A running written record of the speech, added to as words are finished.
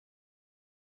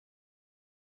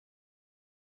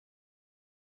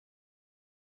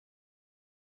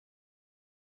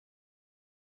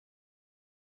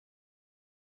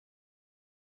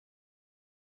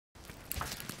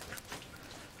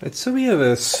Right, so we have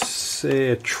a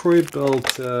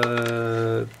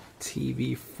Troy-Bilt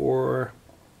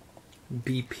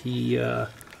TB4BP.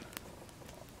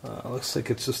 Looks like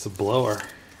it's just a blower,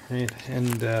 right?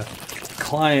 And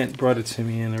client brought it to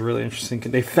me in a really interesting.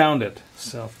 They found it,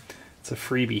 so it's a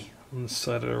freebie on the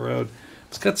side of the road.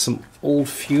 It's got some old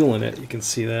fuel in it. You can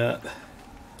see that.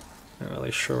 Not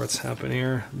really sure what's happening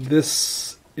here.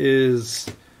 This is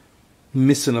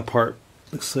missing a part.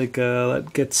 Looks like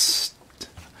that gets.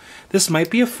 This might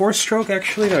be a 4-stroke,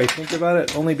 actually, now I think about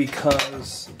it, only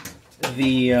because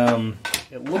the,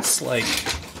 it looks like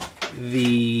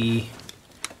this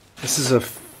is a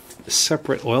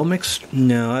separate oil mix.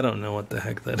 No, I don't know what the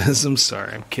heck that is. I'm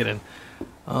sorry, I'm kidding.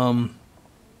 It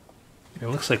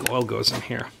looks like oil goes in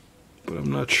here, but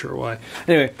I'm not sure why.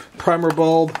 Anyway, primer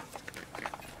bulb.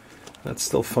 That's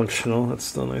still functional. That's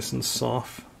still nice and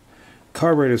soft.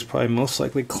 Carburetor is probably most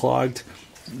likely clogged.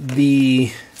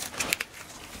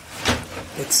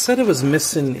 It said it was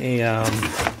missing a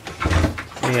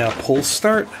pull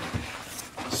start.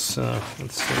 So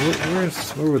let's see,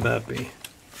 where would that be?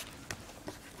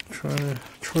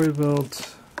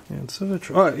 Troy-Bilt. Yeah, it's a it's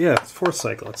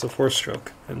 4-cycle. It's a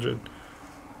 4-stroke engine.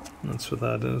 That's what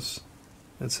that is.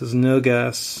 It says no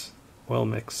gas oil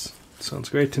mix. Sounds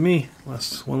great to me.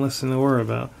 One less thing to worry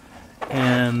about.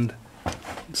 And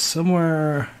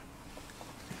somewhere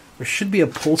there should be a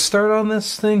pull start on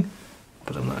this thing,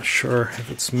 but I'm not sure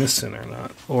if it's missing or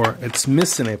not. Or it's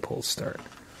missing a pull start.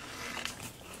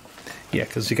 Yeah,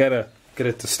 because you gotta get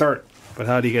it to start. But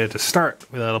how do you get it to start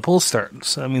without a pull start?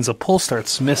 So that means a pull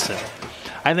start's missing.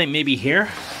 I think maybe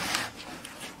here.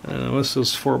 What's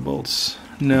those 4 bolts?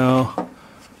 No,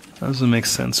 that doesn't make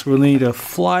sense. We'll need a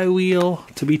flywheel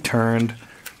to be turned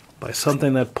by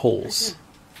something that pulls.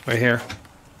 Right here.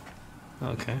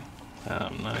 Okay.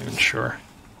 I'm not even sure.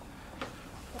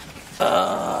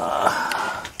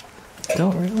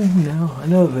 Don't really know. I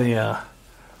know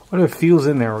what if fuel's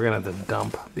in there, we're gonna have to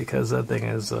dump because that thing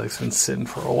has been sitting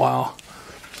for a while.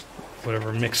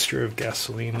 Whatever mixture of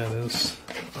gasoline that is.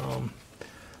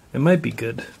 It might be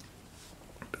good,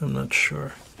 but I'm not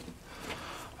sure.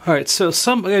 Alright, so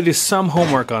I gotta do some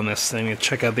homework on this thing and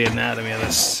check out the anatomy of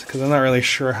this, because I'm not really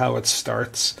sure how it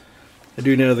starts. I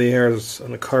do know the airs on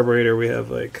the carburetor we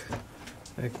have like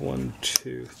 1,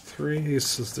 2, 3.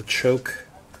 This is the choke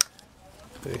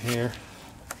right here.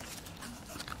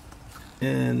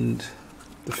 And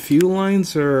the fuel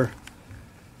lines are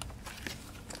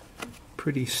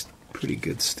pretty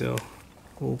good still.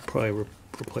 We'll probably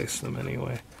replace them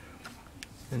anyway.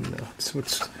 And that's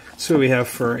what we have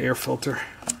for our air filter.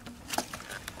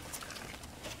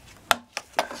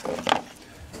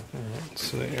 Alright,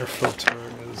 so the air filter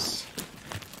is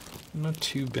not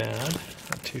too bad,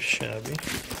 not too shabby.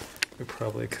 We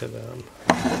probably could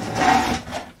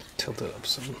tilt it up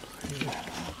some.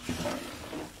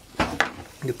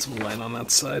 Get some light on that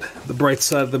side, the bright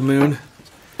side of the moon.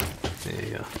 There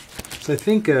you go. So I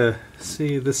think,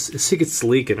 see it's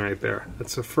leaking right there.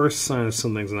 That's the first sign of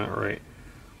something's not right.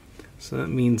 So that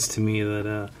means to me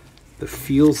that the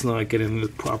fuel's not getting the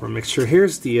proper mixture.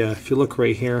 Here's the, if you look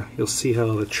right here, you'll see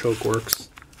how the choke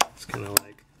works. It's kind of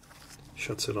like,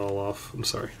 shuts it all off. I'm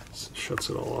sorry,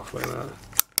 shuts it all off like that.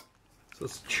 So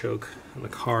that's the choke and the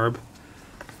carb.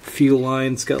 Fuel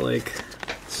line's got like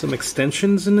some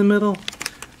extensions in the middle.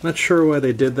 Not sure why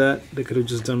they did that. They could have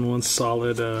just done one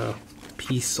solid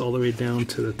piece all the way down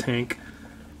to the tank.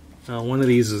 One of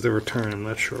these is the return. I'm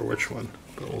not sure which one,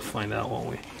 but we'll find out, won't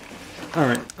we?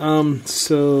 Alright,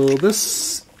 so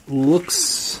this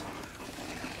looks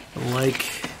like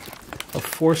a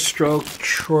 4-stroke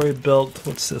Troy-Bilt.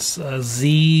 What's this?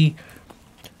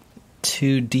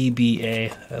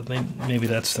 Z2DBA. I think maybe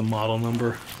that's the model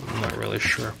number. I'm not really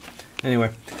sure.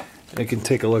 Anyway, you can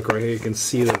take a look right here. You can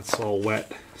see that it's all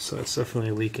wet. So it's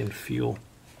definitely leaking fuel.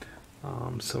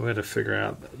 So we had to figure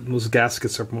out, those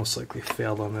gaskets are most likely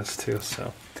failed on this too.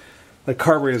 So the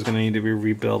carburetor is going to need to be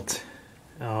rebuilt.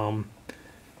 And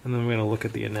then we're going to look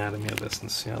at the anatomy of this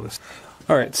and see how this...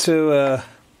 Alright, so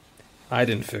I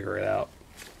didn't figure it out.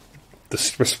 The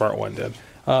smart one did.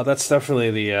 That's definitely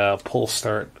the pull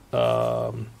start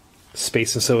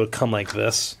space, and so it would come like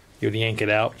this. You would yank it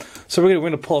out. So we're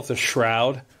going to pull off the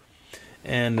shroud.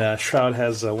 And shroud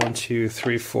has 1, 2,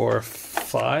 3, 4,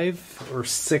 5 or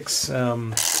 6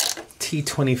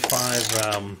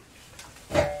 T25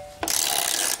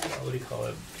 what do you call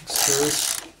it?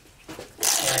 Screws.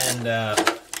 And I'm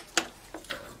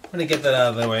gonna get that out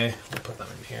of the way. We'll put them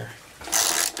in here.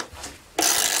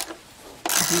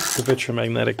 The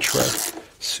vitromagnetic tread,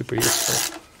 super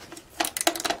useful.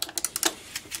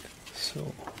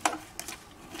 So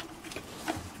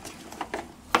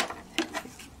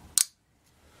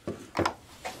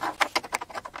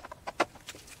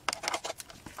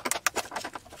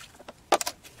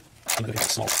I'm gonna get a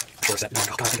small four set.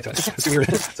 Oh god, I can't get to it. It's too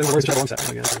weird. So where's the long set?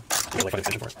 Oh yeah, I feel like find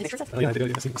extension for it. Oh yeah, I do.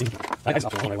 I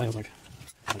stopped it all the way. I was like,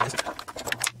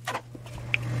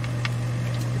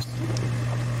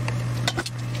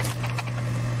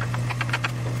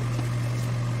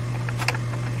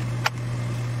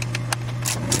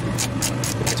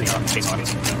 chase on it.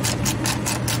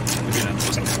 We're gonna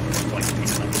post something like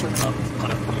pieces on it.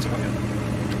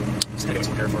 Just gonna get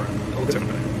some hair for a little bit of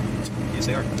it. Yes,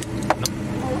 they are. No.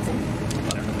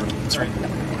 Sorry.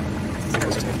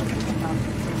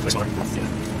 This one. Yeah.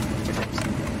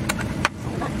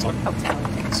 Smaller.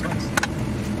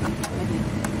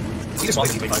 These are small,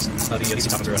 these 25s. The DC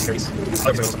top ones are 30s.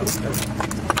 Other ones are also.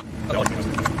 I like those.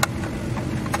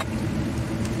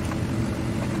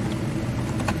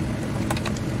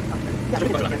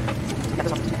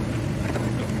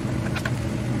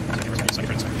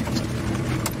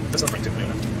 That's not right too.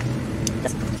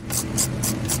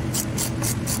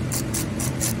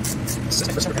 This is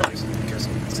my first ever paradise. I'm curious.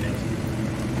 What's the name?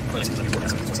 Well, it's like 4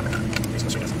 seconds.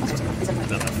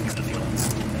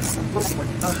 4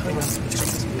 seconds.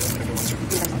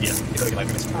 Yeah, you gotta get my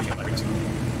agreements.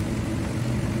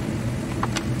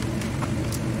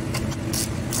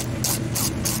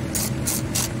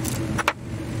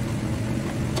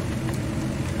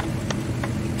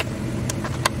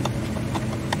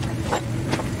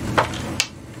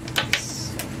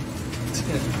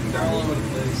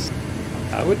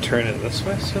 I would turn it this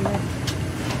way somehow.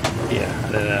 Yeah,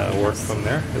 and then work from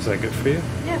there. Is that good for you?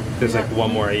 Yeah. There's like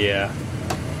one more, yeah.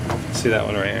 See that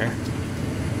one right here?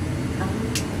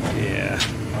 Yeah.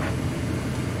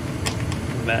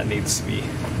 That needs to be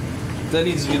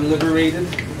liberated.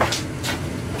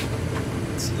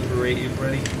 Let's liberate you,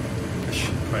 buddy. I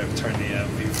should probably have turned the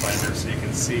viewfinder so you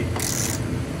can see,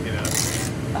 you know.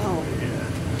 Oh.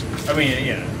 Yeah. I mean, yeah,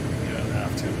 you don't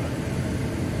have to, but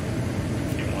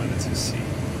if you wanted to see.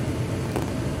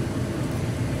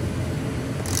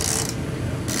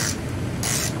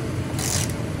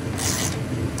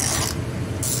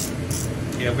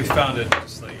 Yeah, we found it,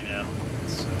 just to let you know.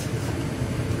 So,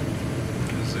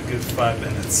 it was a good 5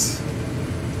 minutes.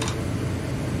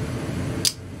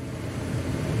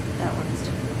 That one's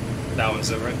different. That one's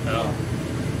different? Oh.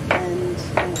 Yeah. And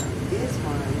these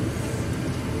ones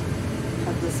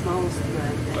have the smallest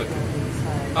thread that goes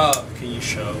inside. Oh, can you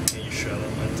show them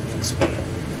and explain it?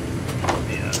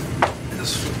 Yeah.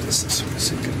 This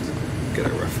is a good a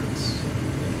reference.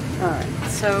 Alright,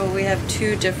 so we have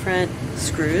 2 different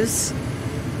screws.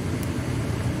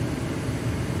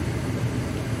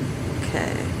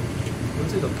 Okay. We'll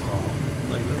do the palm,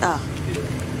 like this. Ah. Yeah.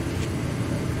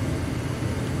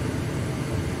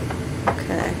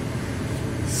 Okay.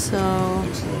 So.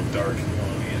 Looks a little dark and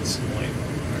long, and some light.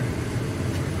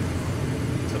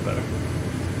 Is that better?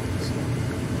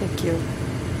 Thank you.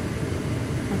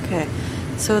 Okay.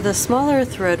 So the smaller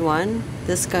thread one,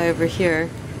 this guy over here,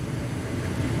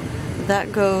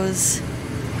 that goes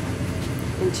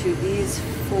into these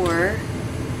 4,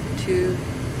 2,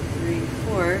 3,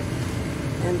 4,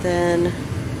 and then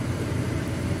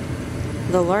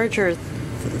the larger,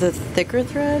 the thicker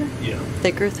thread,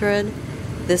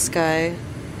 this guy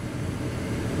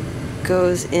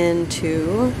goes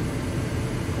into,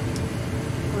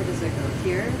 where does it go?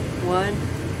 Here, 1,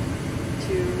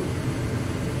 2,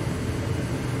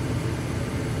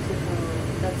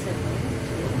 that's it, right?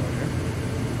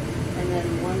 And then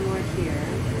one more here.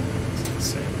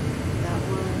 Same. That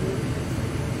one.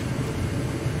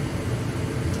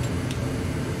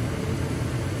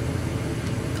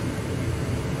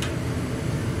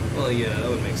 Well, yeah, that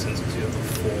would make sense because you have the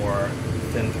 4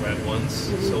 thin thread ones.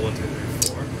 So 1, 2, 3,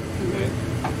 4. Right?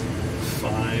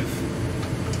 5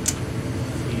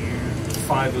 here.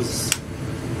 5 is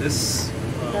this.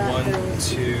 1, 2,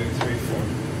 3, 4.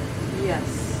 Yes.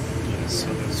 So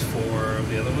there's 4 of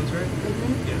the other ones, right?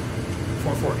 Yeah.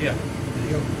 4, 4. Yeah. There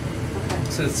you go. Okay.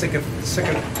 So the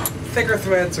thicker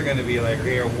threads are going to be like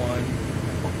here 1,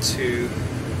 2,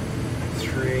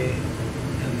 3,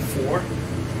 and 4,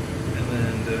 and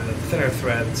then the thinner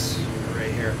threads are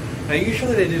right here. Now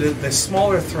usually they do the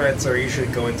smaller threads are usually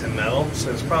go into metal, so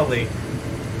there's probably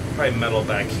metal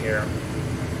back here,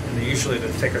 and then usually the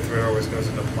thicker thread always goes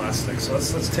into plastic. So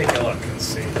let's take a look and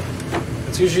see.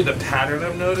 It's usually the pattern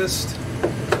I've noticed.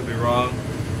 Could be wrong.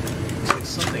 Looks like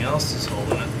something else is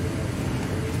holding it.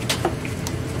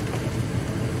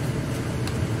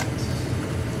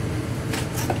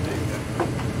 There you go.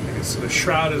 Okay, so the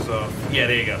shroud is off. Yeah,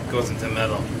 there you go. Goes into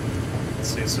metal. Let's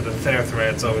see, so the thinner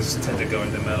threads always tend to go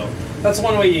into metal. That's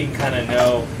one way you can kind of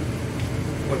know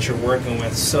what you're working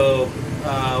with. So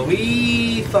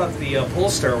we thought the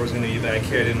Polestar was going to be back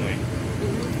here, didn't we?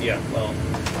 Mm-hmm. Yeah, well,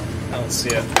 I don't see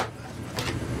it.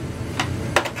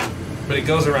 But it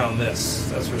goes around this,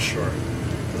 that's for sure.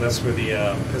 That's where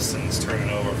the piston's turning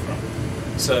over from.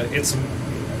 So it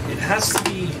has to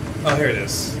be, oh, here it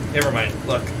is. Never mind,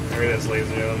 look, there it is, ladies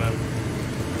and gentlemen.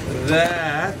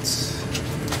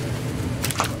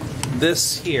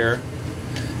 This here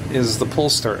is the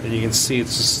Polestar, and you can see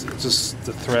it's just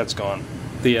the thread's gone.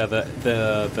 You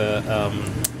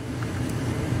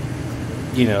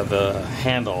know, the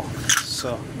handle.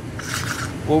 So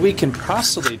what we can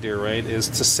possibly do, right, is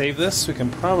to save this, we can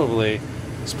probably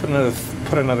just put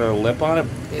another lip on it.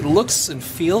 It looks and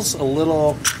feels a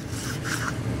little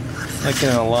like in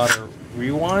a lot of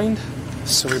rewind.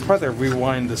 So we probably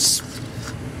rewind this.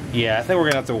 Yeah, I think we're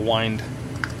gonna have to wind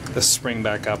the spring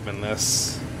back up in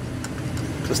this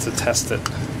just to test it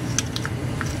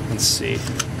and see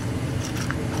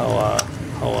how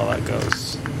well that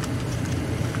goes.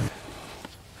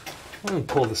 I'm gonna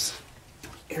pull this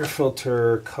air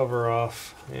filter cover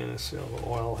off, and I see all the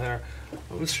oil here.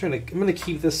 I'm gonna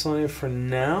keep this on here for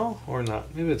now, or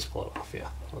not. Maybe it's blow off. Yeah,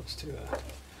 let's do that.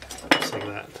 Just like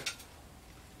that.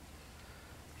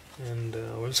 And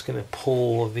we're just gonna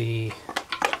pull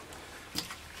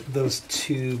those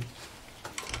two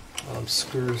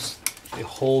screws. They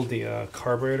hold the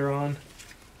carburetor on.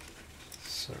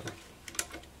 So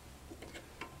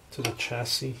to the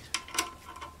chassis.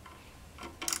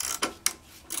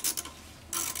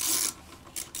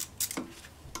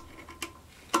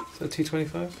 Is that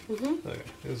T25? Mm-hmm. Okay.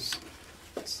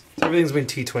 Everything's been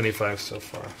T25 so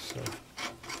far. So.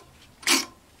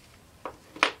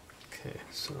 Okay,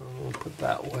 so we'll put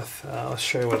that with. I'll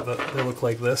show you what they look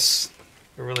like. This.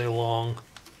 They're really long.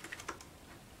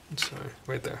 I'm sorry,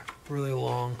 right there. Really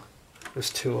long. There's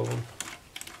two of them.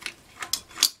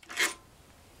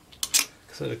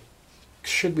 So it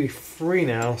should be free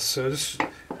now. So just I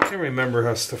can't remember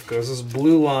how stuff goes. This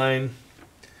blue line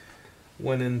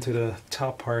went into the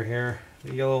top part here.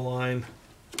 The yellow line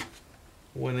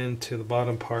went into the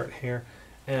bottom part here,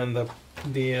 and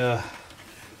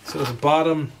so the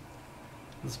bottom.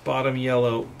 This bottom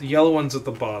yellow. The yellow one's at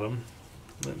the bottom.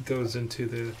 That goes into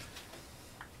the.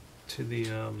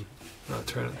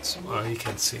 Turn it. Oh, you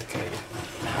can't see. Okay,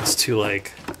 it's too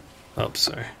like. Oh,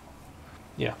 sorry.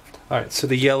 Yeah. All right. So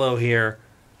the yellow here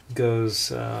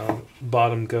goes.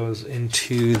 Bottom goes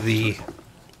into the.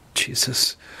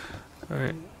 Jesus. All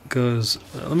right. Goes.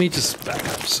 Let me just back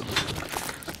up. So.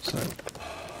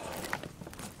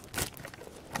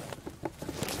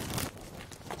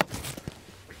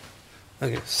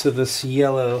 Okay. So this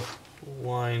yellow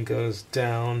line goes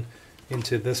down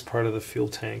into this part of the fuel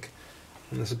tank,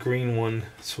 and this green one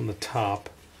is from the top.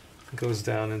 It goes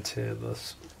down into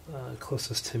this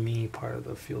closest to me part of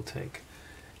the fuel tank.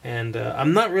 And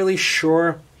I'm not really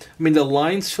sure. I mean, the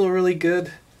lines feel really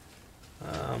good.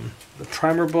 The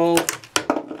primer bolt,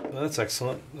 well, that's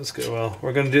excellent. That's good. Well,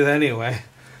 we're going to do that anyway.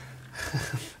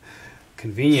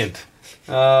 Convenient.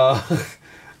 All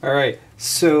right.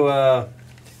 So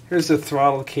here's the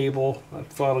throttle cable. That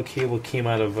throttle cable came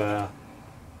out of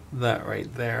that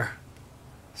right there.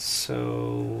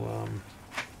 So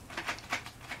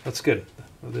that's good.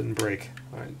 It didn't break.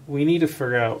 All right. We need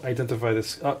to identify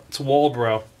this. Oh, it's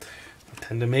Walbro. I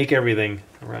tend to make everything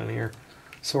around here.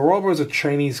 So Walbro is a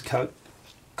Chinese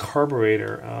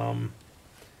carburetor.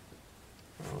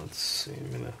 Let's see.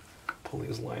 I'm gonna pull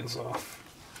these lines off.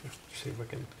 See if I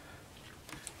can.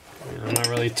 I'm not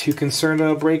really too concerned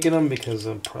about breaking them because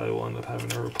I probably will end up having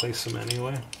to replace them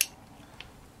anyway.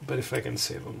 But if I can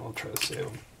save them, I'll try to save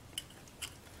them.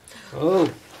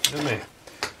 Oh,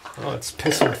 oh, it's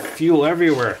pissing fuel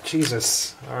everywhere.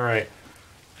 Jesus. All right.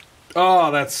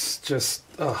 Oh, that's just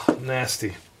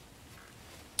nasty.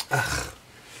 Ugh.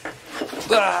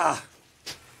 Ah.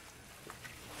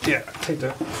 Yeah, take the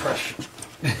pressure.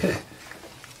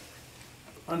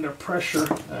 Under pressure.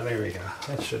 Oh, there we go.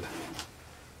 That should.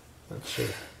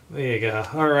 There you go.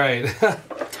 All right.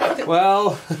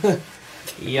 Well,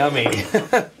 yummy.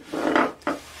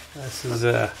 This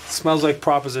is smells like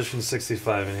Proposition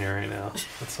 65 in here right now.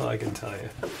 That's all I can tell you.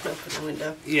 Open the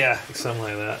window. Yeah, something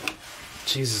like that.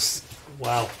 Jesus.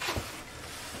 Wow.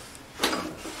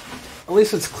 At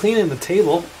least it's cleaning the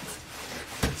table.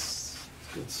 That's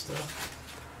good stuff.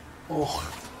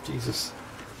 Oh, Jesus.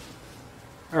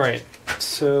 All right.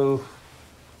 So,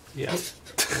 yeah.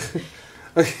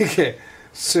 Okay.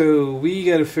 So we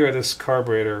got to figure out this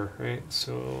carburetor, right?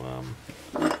 So,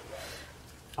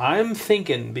 I'm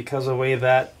thinking because of the way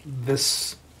that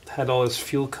this had all this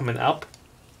fuel coming up,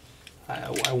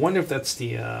 I wonder if that's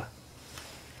the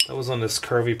That was on this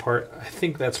curvy part. I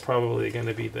think that's probably going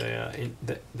to be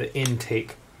the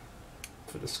intake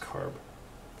for this carb.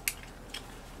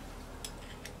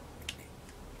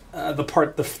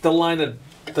 The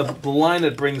line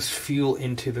that brings fuel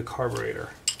into the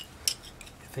carburetor.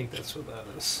 I think that's what that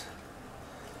is.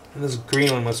 And this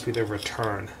green one must be the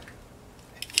return.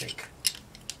 I think.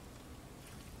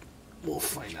 We'll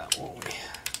find out, won't we?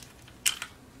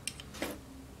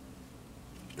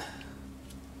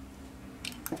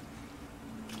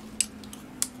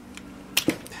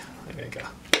 There you go.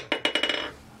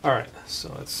 All right,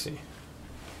 so let's see.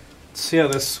 Let's see how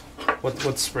this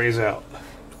what sprays out.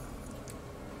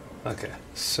 Okay,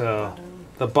 so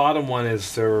the bottom one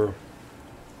is the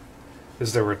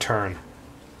return.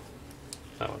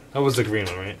 That one. That was the green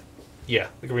one, right? Yeah,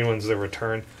 the green one's the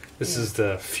return. This is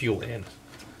the fuel in.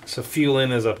 So fuel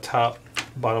in is up top.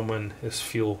 Bottom one is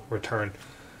fuel return.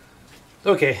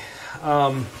 Okay.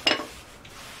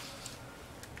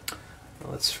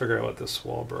 Let's figure out what this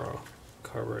Walbro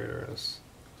carburetor is.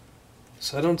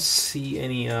 So I don't see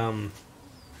any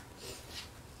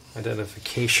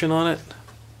identification on it.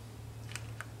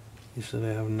 Usually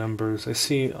they have numbers. I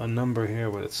see a number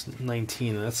here, but it's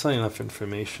 19, and that's not enough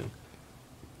information.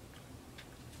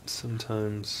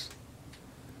 Sometimes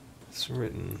it's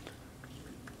written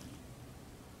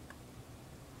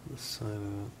on the side of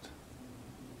it.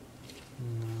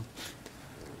 No.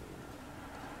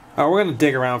 Alright, we're going to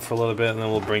dig around for a little bit, and then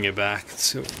we'll bring it back.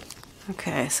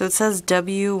 Okay, so it says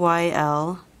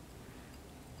WYL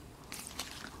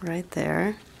right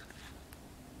there.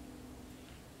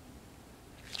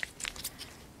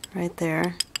 Right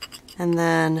there. And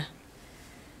then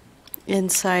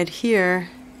inside here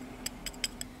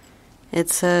it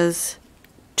says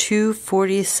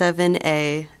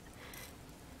 247A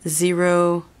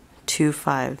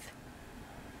 025.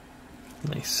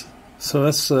 Nice. So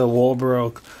that's the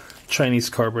Walbro Chinese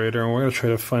carburetor, and we're going to try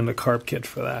to find a carb kit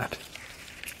for that.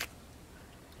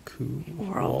 Cool.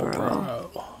 Walbro.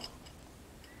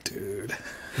 Dude.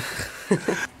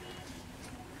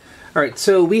 All right,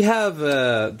 so we have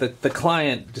the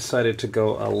client decided to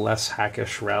go a less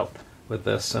hackish route with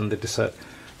this, and they decided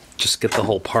just get the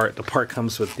whole part. The part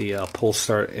comes with the pull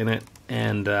start in it,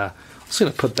 and I'm just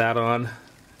going to put that on,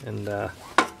 and you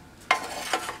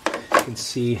can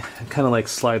see it kind of like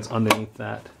slides underneath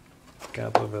that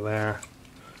gap over there.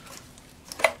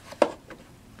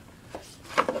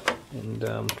 And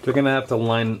they're going to have to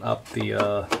line up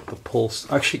the pulse.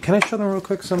 Actually, can I show them real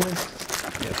quick something?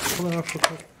 Yeah, pull that up real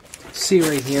quick. See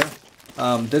right here,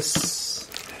 this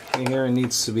right here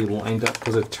needs to be lined up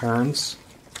because it turns.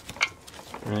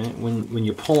 Right, when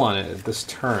you pull on it, this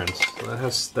turns. So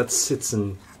that sits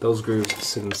in those grooves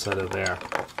sit inside of there.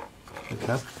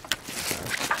 Okay.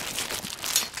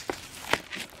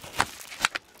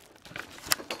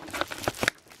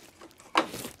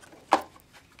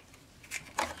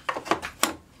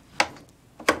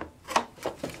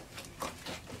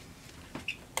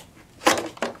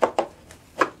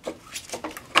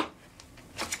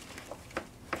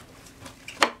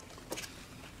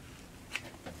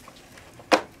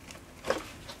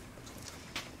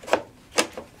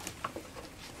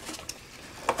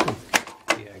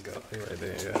 Right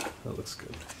there, yeah, that looks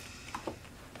good.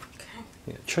 Okay.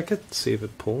 Yeah, check it, see if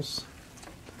it pulls.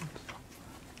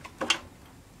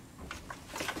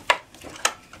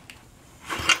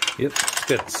 Yep,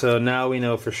 good. So now we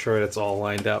know for sure it's all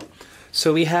lined up.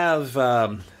 So we have,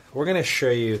 we're going to show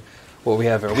you what we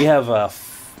have here. We have,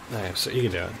 okay, so you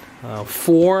can do it.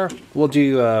 4, we'll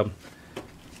do,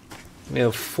 we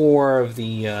have 4 of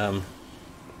the,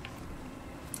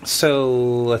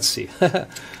 so let's see.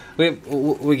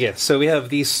 We get so we have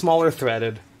these smaller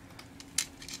threaded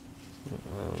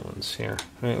ones here.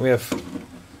 Right, we have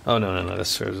no, this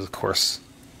serves as a course.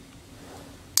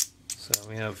 So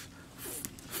we have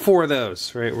 4 of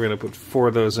those, right? We're gonna put 4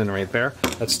 of those in right there.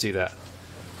 Let's do that.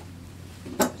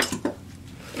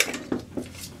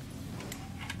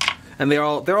 And they're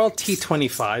all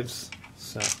T25s.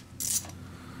 So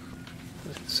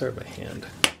start by hand.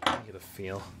 Get a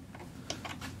feel.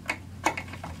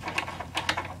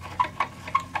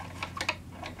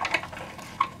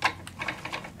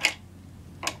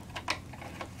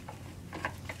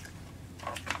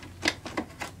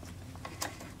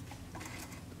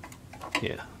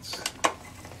 Yeah.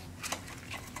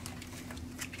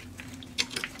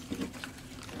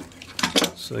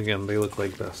 So again, they look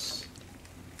like this.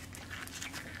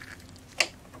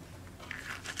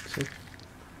 See?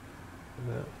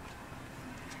 That.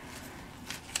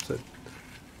 So,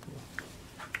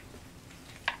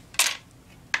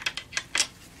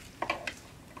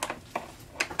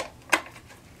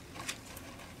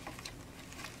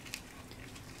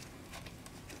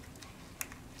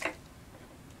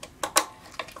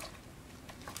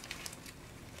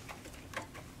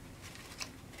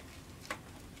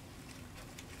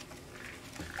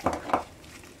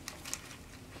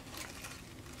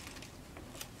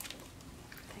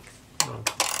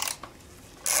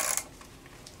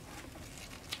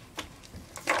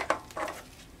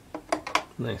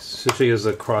 Nice. So she has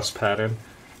a cross pattern,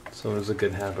 so it's a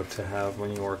good habit to have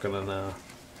when you're working on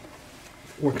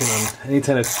any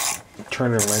kind of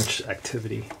turn and wrench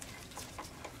activity.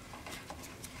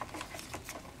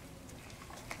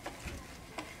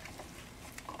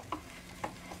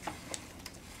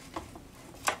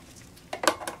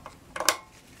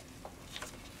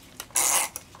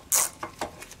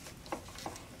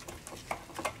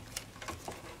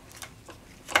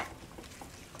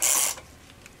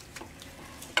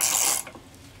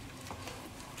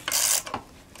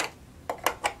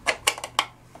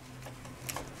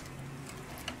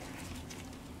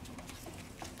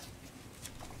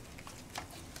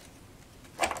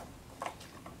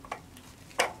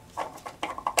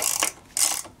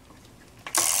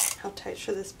 How tight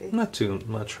should this be? Not too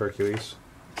much Hercules.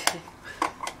 Okay.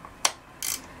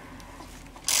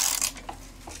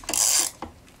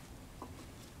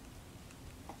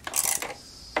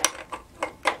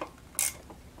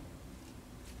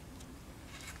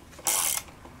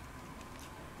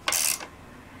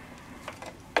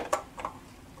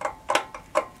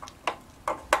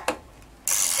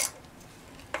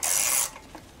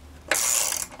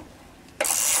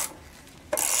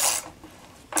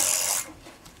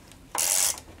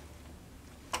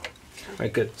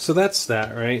 Right, good. So that's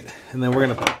that, right? And then we're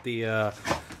gonna put the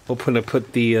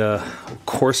put the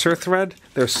coarser thread.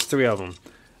 There's 3 of them.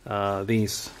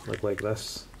 These look like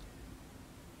this.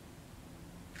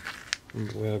 We're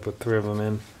gonna put 3 of them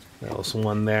in. There's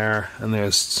 1 there, and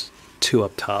there's 2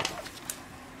 up top.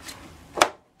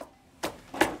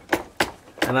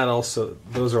 And that also,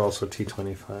 those are also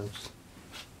T25s.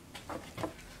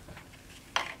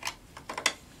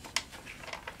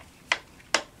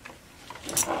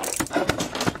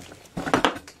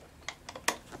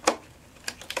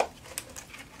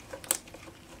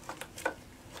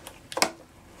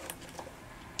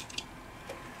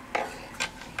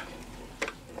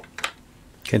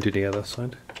 Can't do the other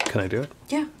side. Can I do it?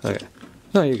 Yeah. Okay.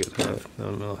 No, you're good.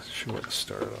 I'm not sure where to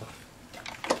start it off.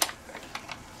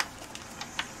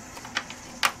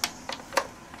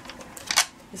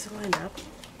 Is it lined up?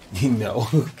 No.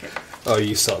 Okay. Oh,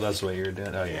 you saw that's what you were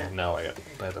doing. Oh yeah. Now I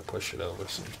had to push it over.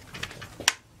 So. Okay.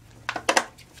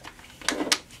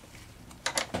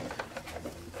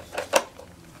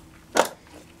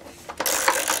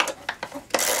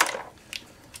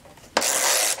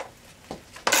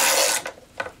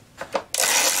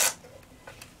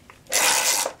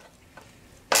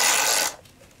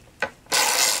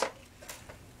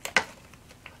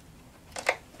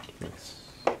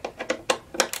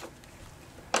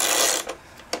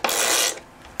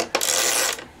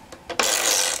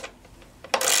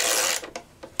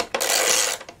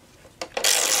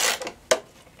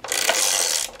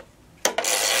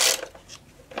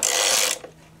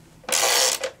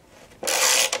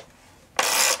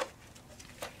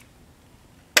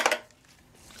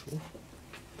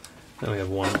 Then we have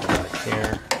 1 back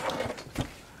here.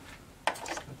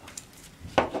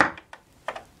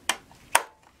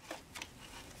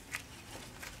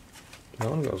 That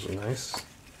one goes nice.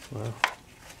 Wow.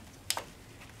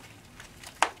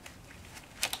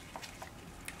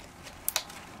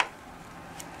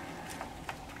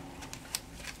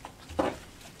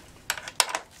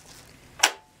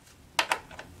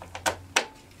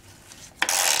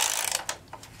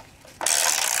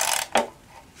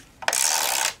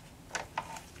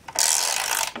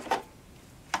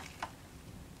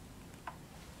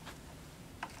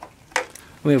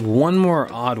 We have 1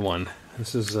 more odd one.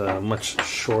 This is much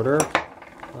shorter.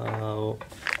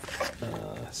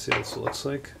 Let's see what this looks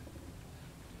like.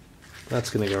 That's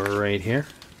going to go right here.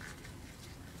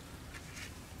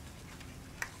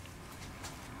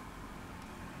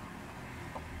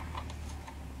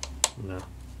 No. No.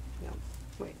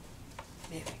 Wait.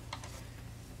 Maybe.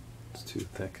 It's too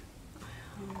thick.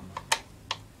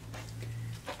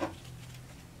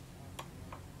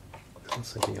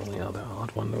 Looks like the only other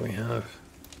odd one that we have.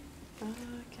 I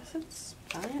guess it's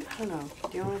fine. I don't know.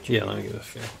 Do you want to try? Yeah, let me give it a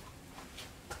feel.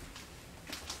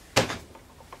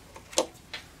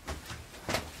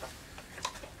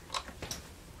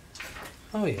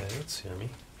 Oh yeah, that's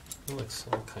yummy. It looks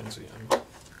all kinds of yummy.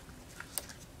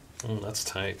 That's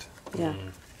tight. Yeah.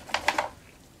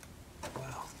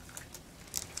 Wow.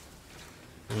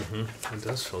 It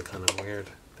does feel kind of weird.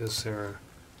 Is there?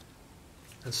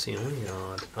 That's the only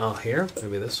odd. Oh, here?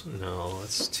 Maybe this one? No,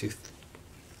 it's too.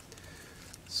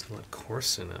 It's not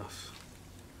coarse enough.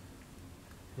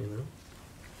 You know?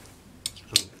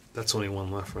 That's only 1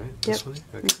 left, right? Yep. This one?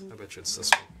 Okay. I bet you it's this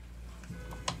one.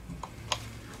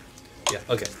 Yeah,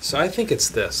 okay. So I think it's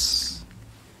this.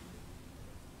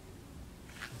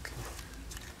 Okay.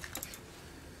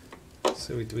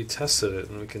 So we tested it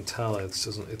and we can tell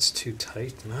it's too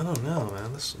tight. And I don't know,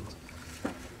 man. This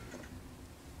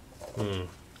one's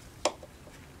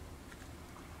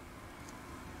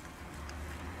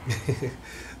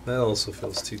that also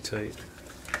feels too tight.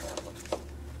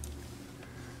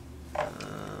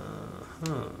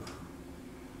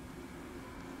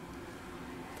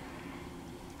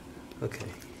 Okay,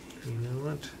 you know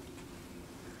what?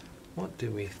 What do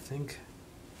we think?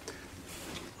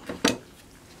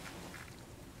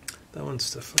 That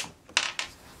one's definitely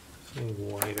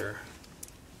wider.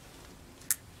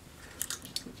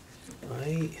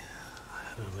 I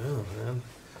don't know, man.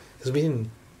 Because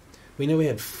we know we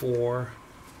had 4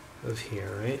 of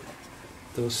here, right?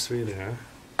 Those 3 there.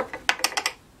 Right,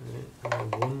 and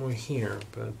then 1 more here,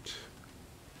 but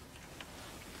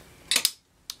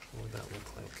what would that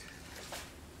look like?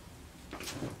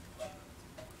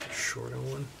 A shorter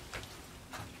one.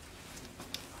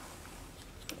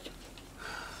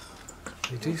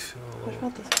 They do feel a little.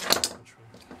 What about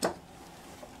this?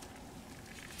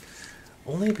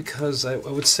 Only because I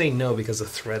would say no, because the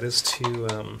thread is too.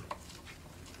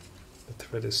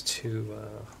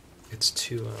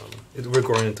 We're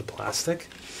going into plastic,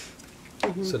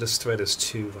 so this thread is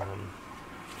too.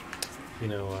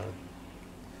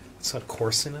 It's not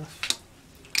coarse enough.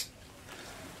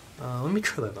 Let me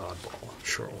try that oddball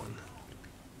short one.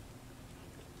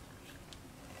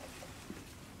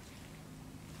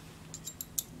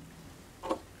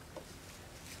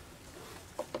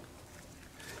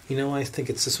 You know, I think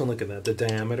it's this one. Look at that, the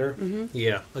diameter.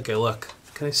 Yeah. Okay, look.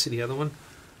 Can I see the other one?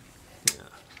 Yeah.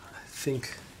 I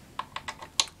think.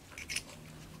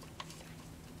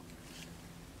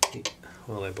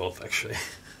 Well, they both actually.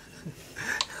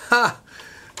 Ha!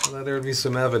 I thought there would be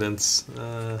some evidence.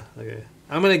 Okay.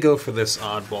 I'm gonna go for this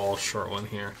oddball short one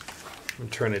here. I'm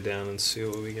gonna turn it down and see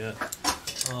what we get.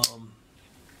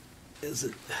 Is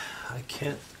it? I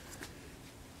can't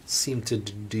seem to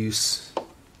deduce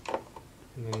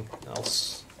anything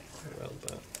else about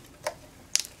that.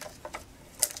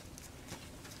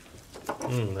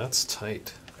 That's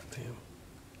tight. Damn.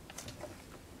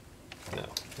 No.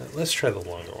 Let's try the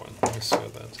longer one. Let me see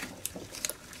what that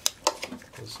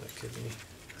does that give me.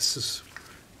 This is.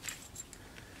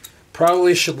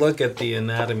 Probably should look at the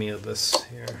anatomy of this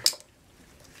here.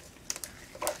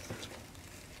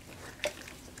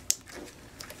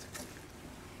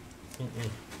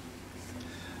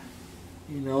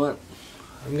 You know what?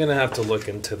 I'm gonna have to look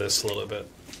into this a little bit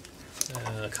and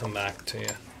I'll come back to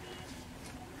you.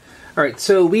 All right,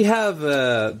 so we have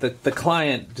the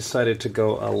client decided to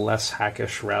go a less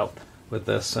hackish route with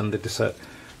this, and they decided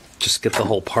just get the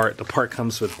whole part. The part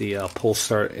comes with the pull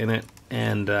start in it,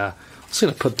 and I'm just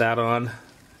gonna put that on,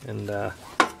 and you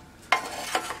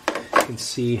can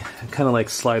see it kind of like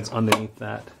slides underneath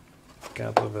that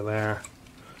gap over there.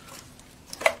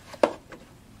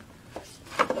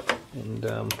 And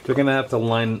they're gonna have to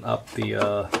line up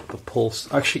the pulse.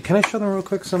 Actually, can I show them real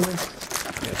quick something?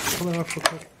 Yeah, show them up real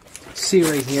quick. See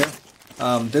right here,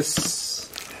 this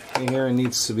right here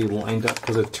needs to be lined up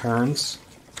because it turns.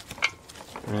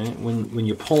 Right, when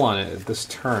you pull on it, this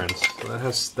turns. So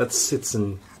that sits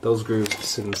in those grooves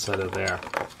sit inside of there.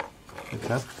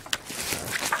 Okay.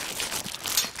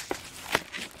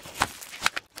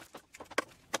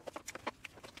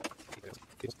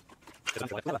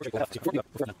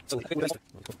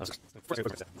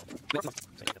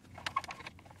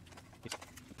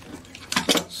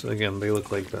 So again, they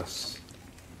look like this.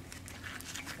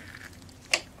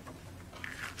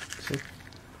 See?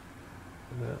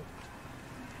 That.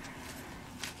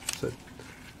 So,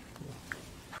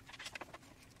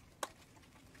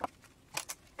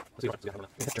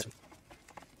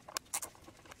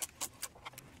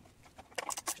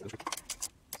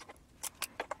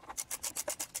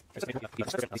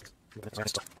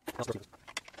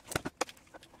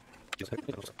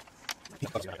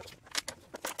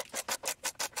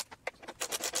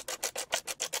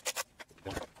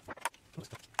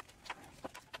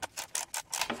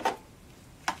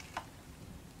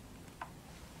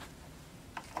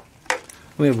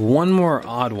 we have one more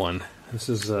odd one. This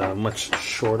is much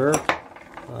shorter.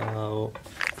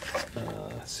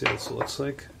 Let's see what this looks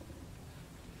like.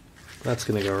 That's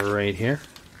going to go right here.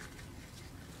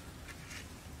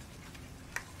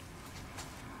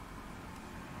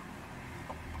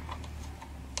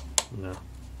 No.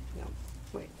 No.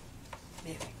 Wait.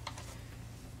 Maybe.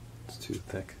 It's too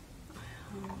thick.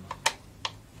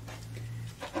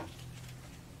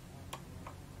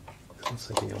 Looks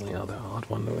like the only other odd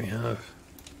one that we have.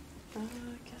 I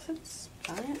guess it's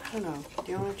fine. I don't know.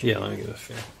 Do you want to try? Yeah, let me give it a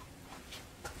feel.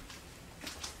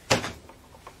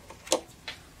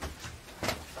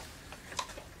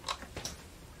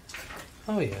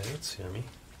 Oh yeah, that's yummy.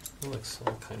 It looks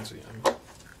all kinds of yummy.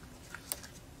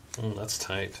 That's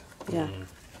tight. Yeah.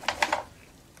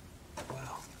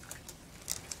 Wow.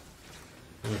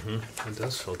 It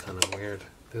does feel kind of weird.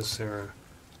 Is there?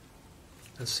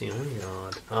 Let's see. Maybe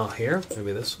odd. Oh, here?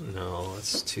 Maybe this one? No,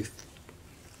 that's too.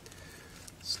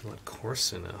 It's not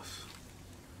coarse enough.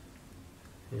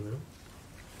 You know.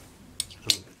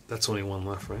 That's only one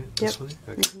left, right? Yep. This one?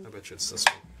 Okay. I bet you it's this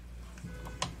one.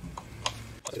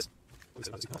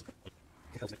 Let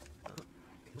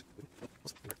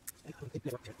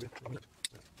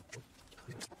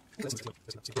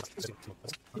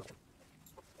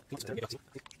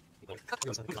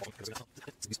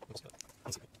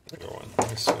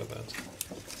me see what that.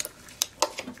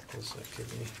 What does that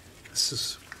give me? This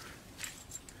is.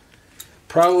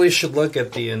 Probably should look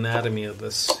at the anatomy of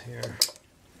this here.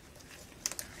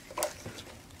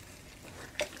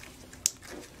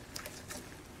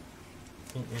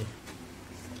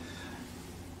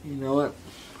 You know what?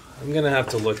 I'm gonna have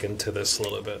to look into this a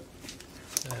little bit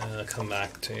and I'll come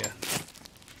back to you.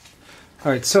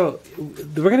 Alright, so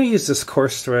we're gonna use this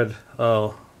coarse thread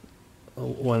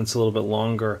when it's a little bit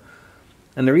longer.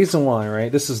 And the reason why,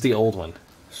 right? This is the old one.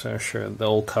 So sure, the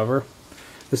old cover.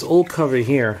 This old cover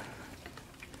here,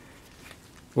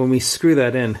 when we screw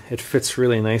that in, it fits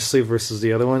really nicely versus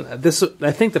the other one.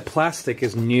 I think the plastic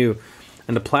is new,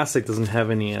 and the plastic doesn't have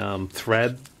any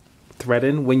thread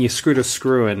in. When you screw the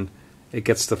screw in, it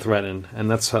gets the thread in, and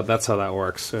that's how that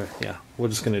works. So yeah, we're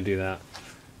just gonna do that.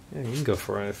 Yeah, you can go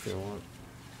for it if you want.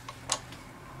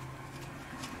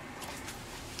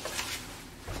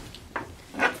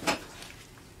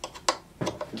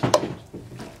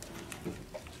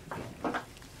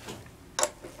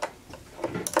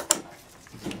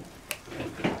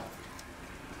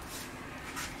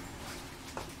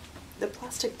 The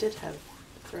plastic did have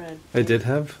thread. I did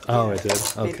have? Oh, I did.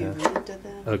 Okay. Maybe we did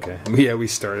that. Okay. Yeah, we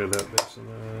started it.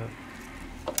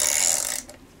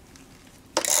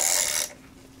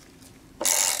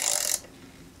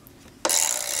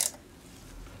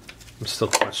 I'm still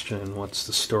questioning what's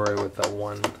the story with that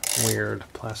one weird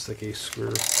plasticky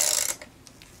screw.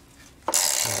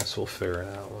 I guess we'll figure it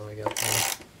out when we get there.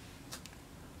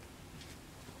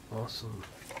 Awesome.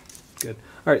 Good.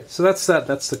 All right, so that's that.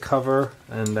 That's the cover,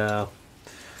 and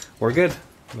we're good.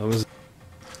 That was.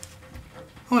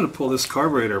 I want to pull this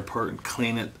carburetor apart and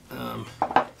clean it.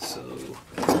 So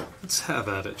let's have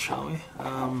at it, shall we?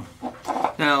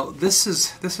 Now this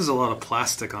is a lot of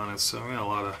plastic on it, so we got a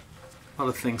lot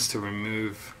of things to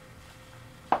remove.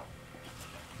 I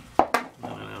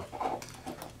don't know.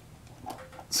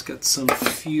 It's got some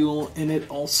fuel in it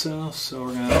also, so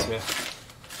we're gonna have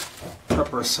to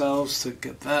prep ourselves to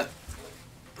get that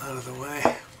out of the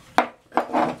way.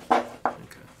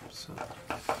 Okay, so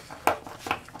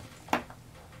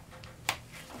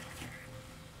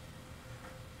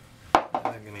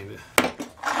I'm gonna need a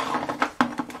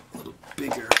little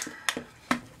bigger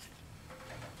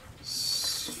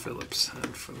Phillips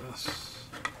head for this.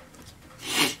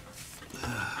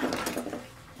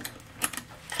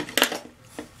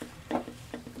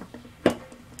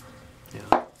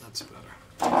 Yeah, that's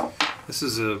better. This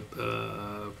is a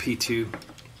P2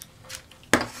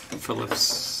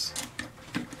 Phillips.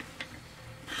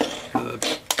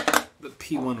 The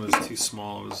P1 was too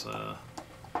small. It was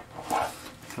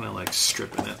kind of like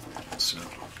stripping it. So.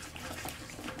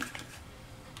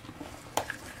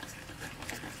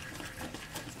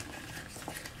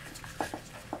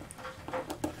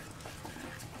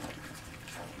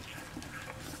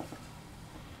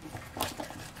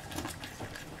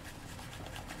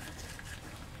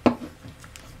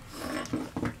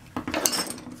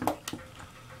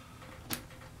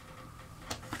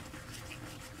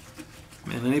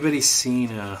 Man, anybody seen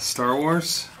Star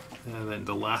Wars?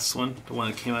 The last one, the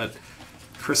one that came out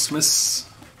Christmas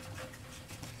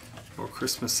or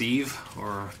Christmas Eve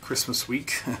or Christmas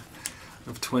week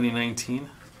of 2019.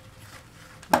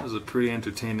 That was a pretty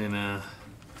entertaining.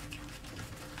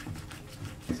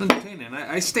 It's entertaining.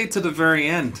 I stayed to the very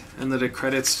end, and the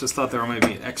credits. Just thought there might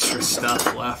be extra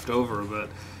stuff left over, but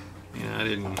you know, I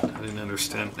didn't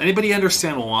understand. Anybody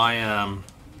understand why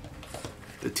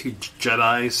the two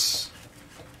Jedis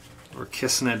were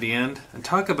kissing at the end? And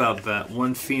talk about that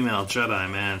one female Jedi,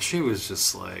 man. She was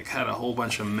just like, had a whole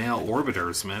bunch of male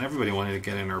orbiters, man. Everybody wanted to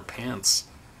get in her pants.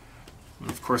 And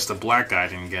of course the black guy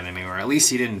didn't get anywhere. At least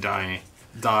he didn't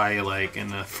die like in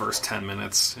the first 10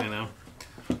 minutes, you know.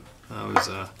 That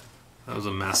was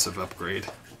a massive upgrade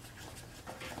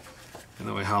in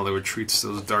the way Hollywood treats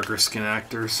those darker skin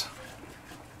actors.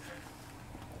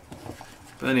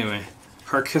 But anyway,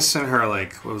 her kissing her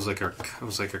like it was like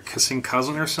her kissing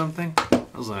cousin or something.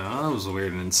 I was like, oh, that was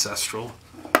weird and ancestral.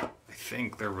 I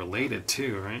think they're related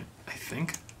too, right? I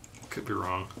think. Could be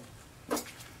wrong.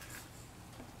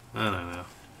 I don't know.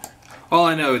 All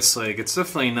I know, it's like, it's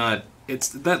definitely not, it's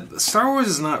that Star Wars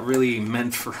is not really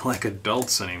meant for like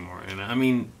adults anymore. And I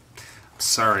mean,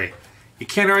 sorry, you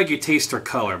can't argue taste or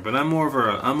color, but I'm more of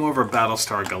a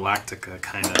Battlestar Galactica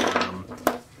kind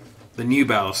of, the new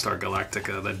Battlestar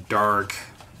Galactica, the dark,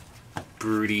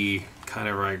 broody, kind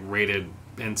of like rated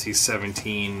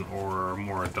NC-17 or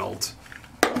more adult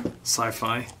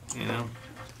sci-fi, you know?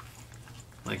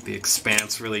 Like The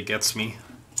Expanse really gets me.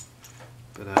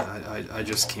 But I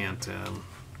just can't,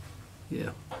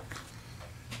 yeah.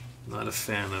 Not a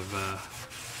fan of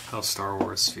how Star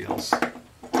Wars feels.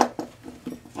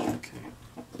 Okay.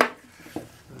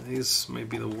 These might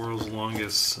be the world's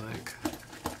longest, like,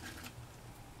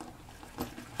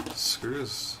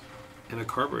 screws in a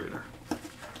carburetor.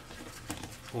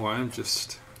 Or I'm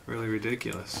just really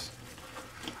ridiculous.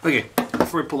 Okay,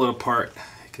 before I pull it apart,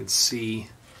 you can see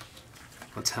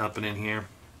what's happening here.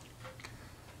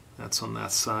 That's on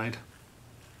that side.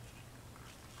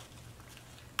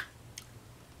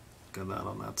 Got that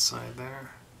on that side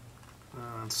there.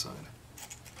 On that side.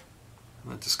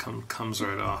 And that just comes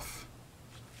right off.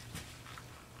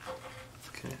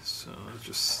 Okay, so it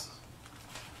just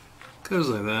goes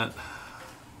like that.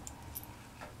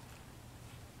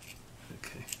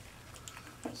 Okay.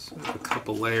 So we have a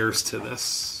couple layers to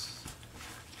this.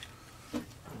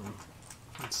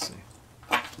 Let's see.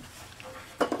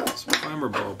 This primer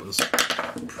bulb is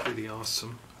pretty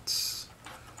awesome. It's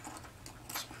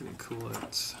pretty cool. It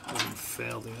hasn't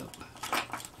failed yet.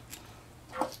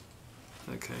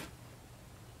 Okay.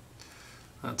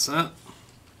 That's that.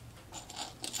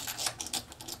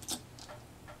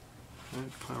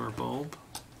 Right, primer bulb.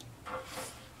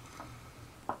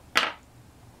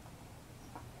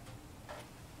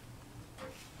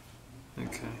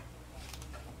 Okay.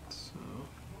 So,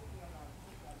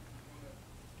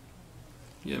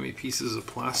 yummy pieces of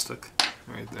plastic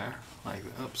right there. Like,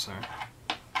 oops, sorry.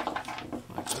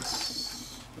 Like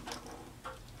this.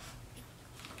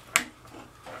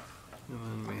 And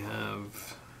then we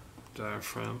have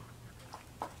diaphragm.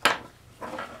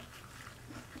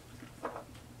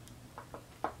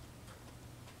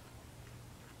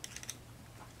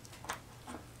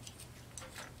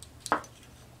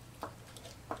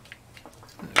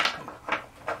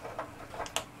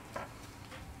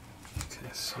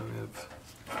 So we have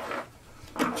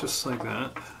just like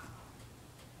that.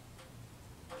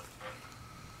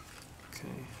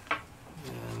 Okay,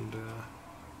 and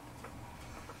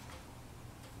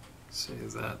see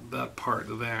that part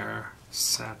there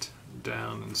sat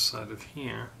down inside of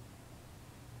here.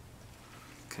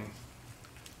 Okay,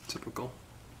 typical.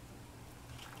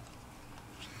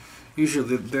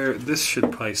 Usually this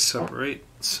should probably separate.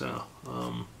 So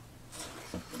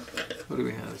what do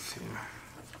we have here?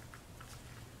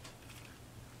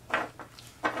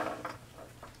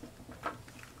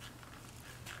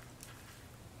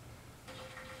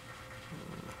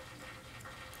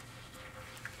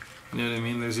 You know what I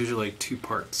mean? There's usually like two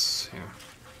parts here.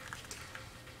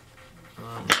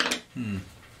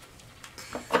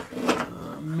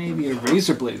 Maybe a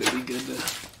razor blade would be good to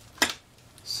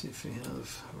see if we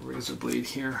have a razor blade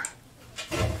here.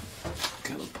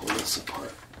 Gotta pull this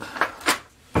apart.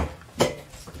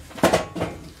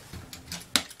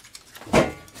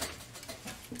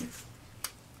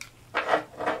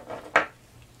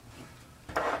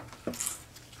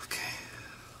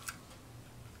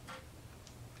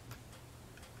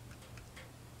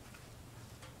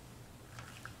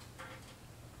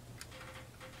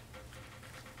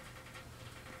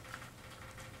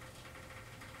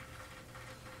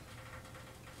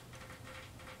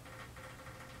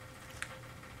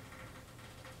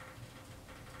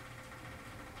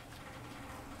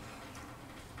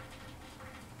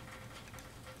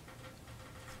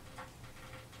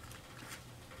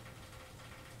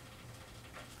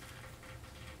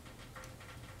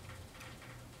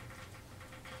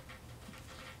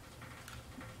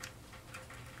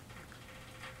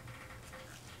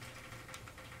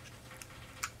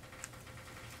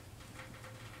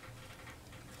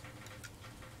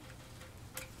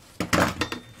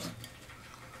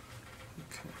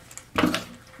 You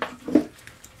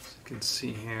can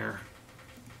see here.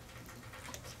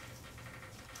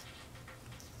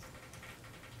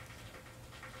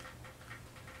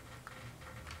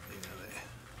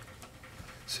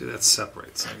 See, that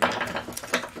separates.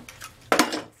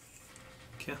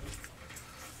 Okay.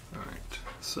 All right.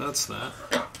 So that's that.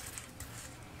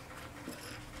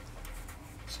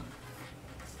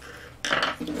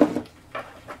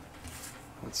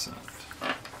 What's that?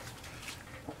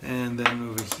 And then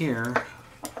over here,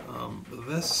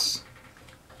 this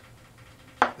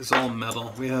is all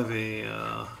metal. We have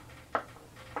a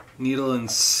needle and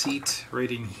seat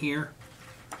right in here.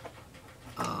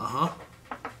 Not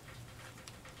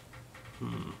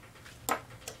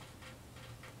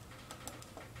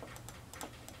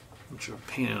sure what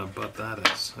pain in the butt that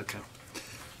is. Okay,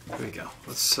 here we go.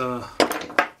 Let's see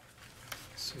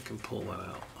if we can pull that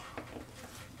out.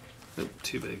 Nope,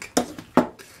 too big.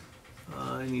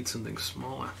 I need something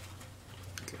smaller.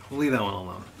 Okay, we'll leave that one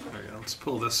alone. There we go. Let's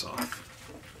pull this off.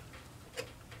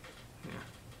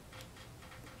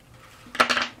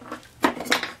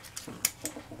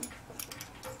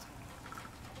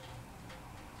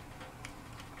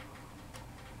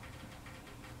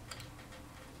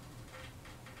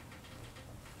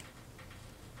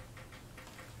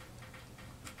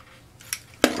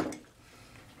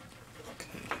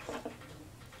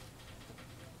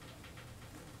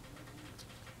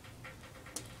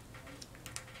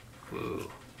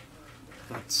 Whoa,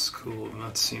 that's cool. I've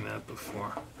not seen that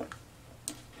before.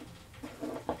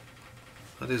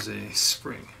 That is a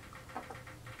spring.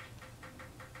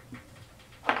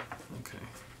 Okay.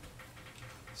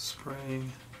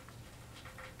 Spring.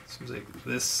 Seems like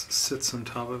this sits on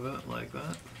top of it like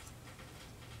that.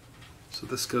 So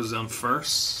this goes down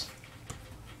first,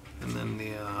 and then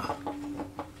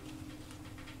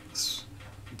this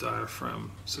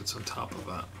diaphragm sits on top of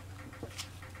that.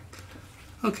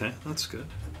 Okay, that's good.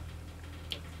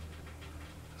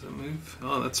 Does it move?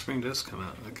 Oh, that spring does come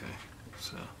out. Okay,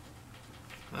 so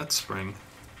that spring,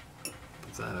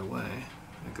 put that away.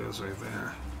 It goes right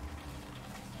there.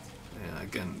 Yeah,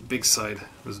 again, big side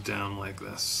was down like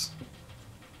this.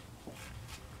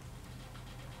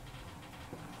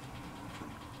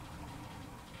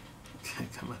 Okay,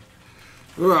 come on.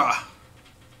 Hurrah!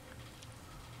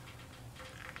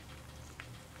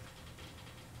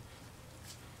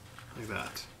 Like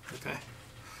that. Okay.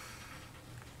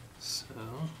 So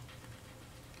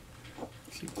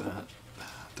keep that.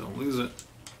 Don't lose it.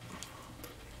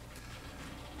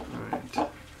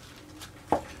 Alright.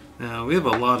 Now we have a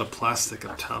lot of plastic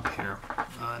up top here,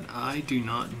 and I do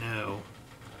not know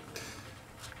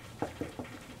the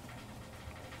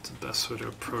best way to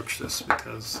approach this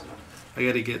because I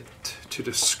gotta get to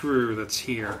the screw that's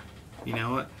here. You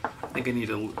know what? I think I need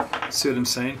to see what I'm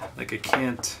saying? Like I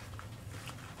can't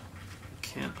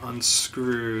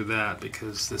unscrew that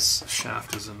because this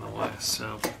shaft is in the way.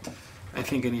 So I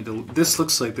think I need to. This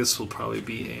looks like this will probably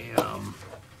be a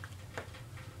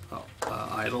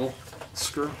idle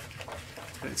screw.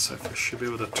 Okay, so I should be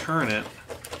able to turn it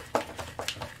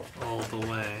all the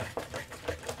way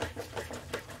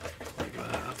like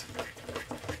that.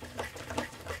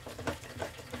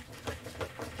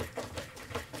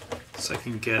 So I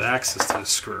can get access to the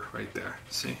screw right there.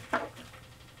 See?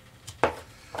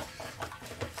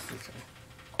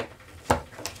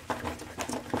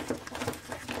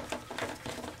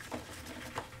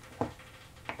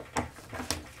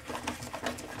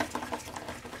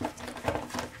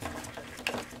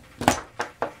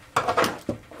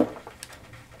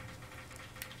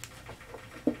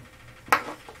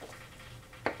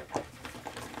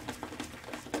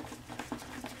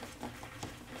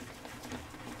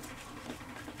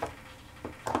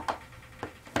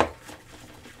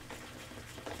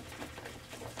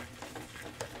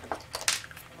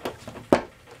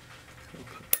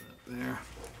 There.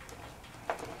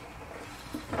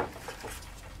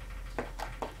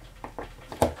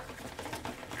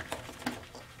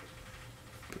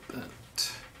 Put that.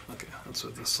 Okay, that's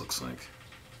what this looks like.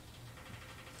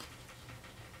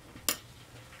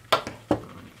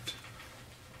 Alright.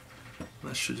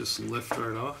 That should just lift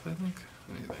right off, I think.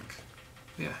 What do you think?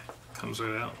 Yeah, comes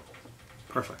right out.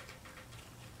 Perfect.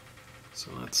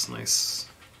 So that's nice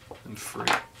and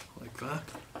free, like that.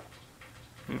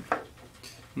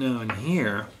 Now in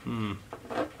here,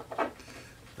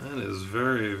 that is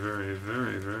very, very,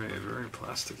 very, very, very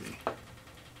plasticky.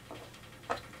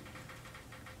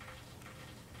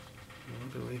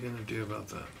 What are we going to do about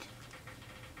that?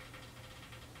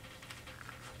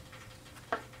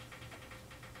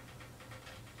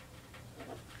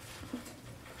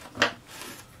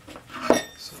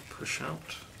 So push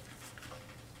out.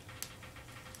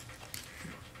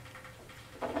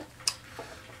 I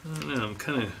don't know, I'm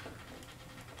kind of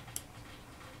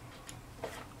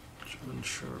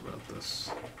unsure about this.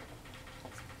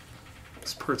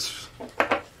 This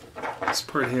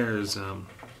part here is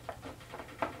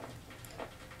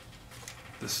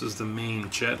this is the main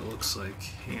jet, it looks like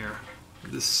here.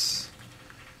 This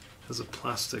has a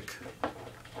plastic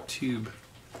tube.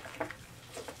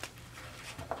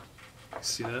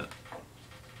 See that?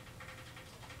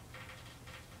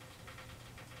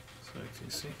 Can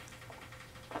you see?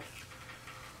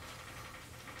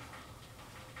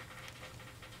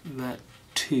 That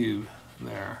tube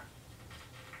there,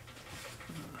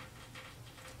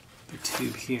 the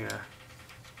tube here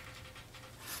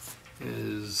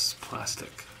is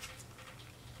plastic.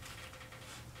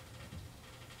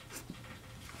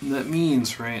 And that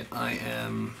means, right, I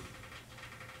am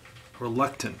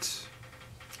reluctant.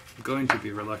 I'm going to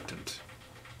be reluctant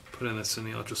putting this in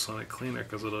the ultrasonic cleaner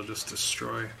because it'll just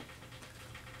destroy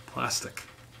plastic.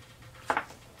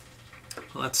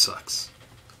 Well, that sucks.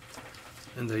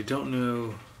 And I don't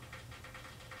know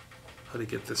how to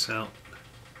get this out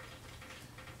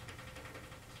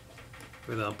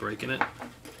without breaking it.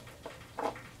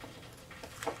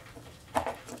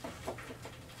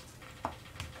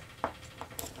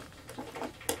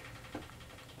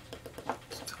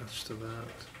 Just touch to that.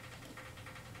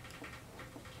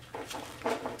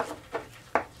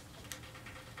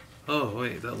 Oh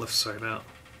wait, that lifts right out.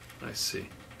 I see.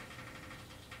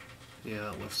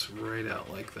 Yeah, it lifts right out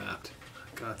like that.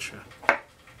 Gotcha.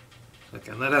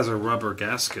 Okay, and that has a rubber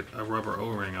gasket, a rubber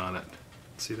O-ring on it.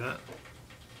 See that?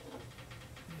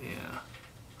 Yeah.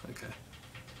 Okay.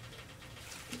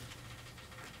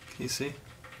 Can you see?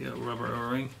 Yeah, rubber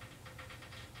O-ring.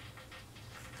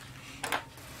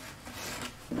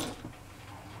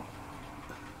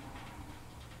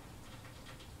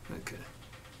 Okay.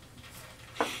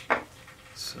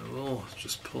 So we'll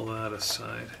just pull that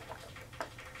aside.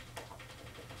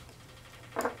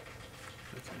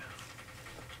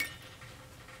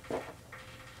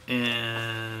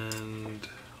 And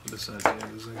what does that do?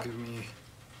 Does that give me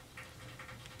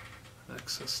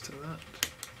access to that?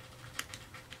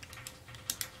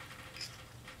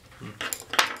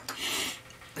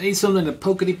 I need something to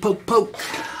pokety poke poke.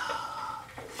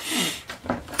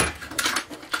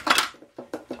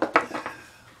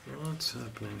 What's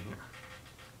happening here?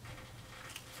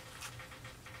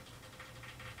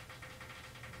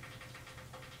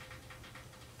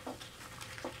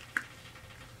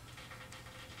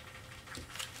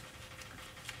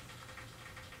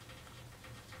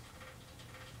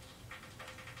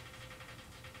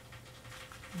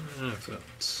 I don't know if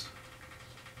that's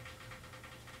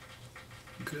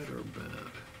good or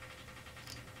bad.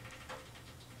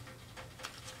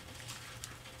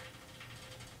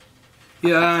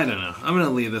 Yeah, I don't know. I'm going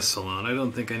to leave this alone. I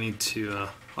don't think I need to...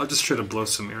 I'll just try to blow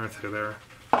some air through there,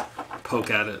 poke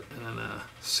at it, and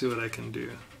see what I can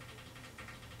do.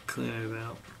 Clean it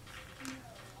out.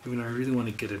 Even though I really want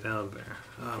to get it out of there.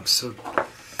 Oh, I'm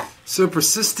so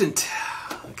persistent.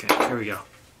 Okay, here we go.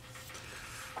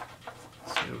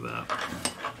 That.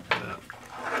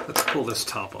 Let's pull this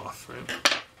top off, right?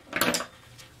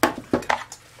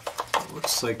 It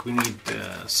looks like we need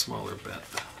a smaller bit.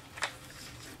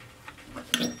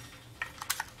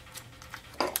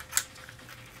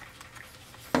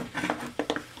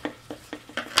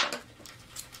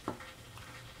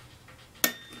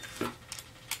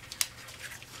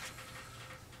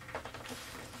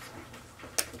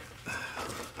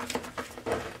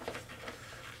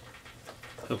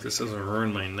 Hope this doesn't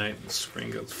ruin my night and the screen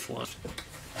goes flying.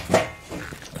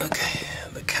 Okay,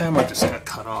 the camera just got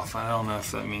cut off. I don't know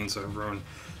if that means I ruined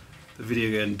the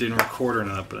video and didn't record or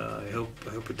not, but I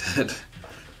hope it did.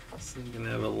 So I'm gonna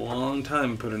have a long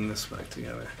time putting this back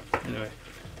together. Anyway,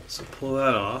 so pull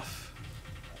that off.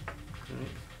 Right.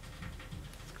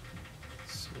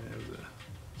 So we have the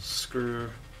screw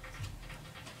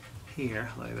here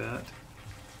like that.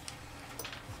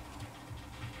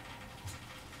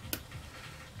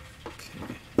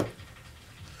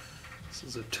 This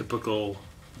is a typical,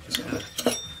 just kind of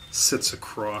sits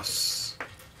across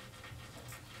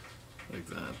like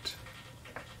that.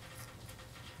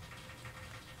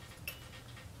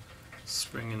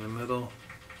 Spring in the middle.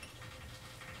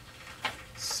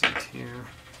 Sit here.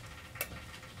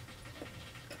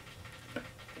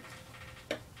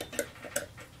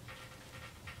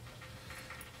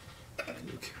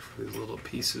 Be careful with these little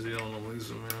pieces, you don't want to lose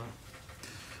them now.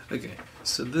 Okay,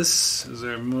 so this is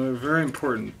our very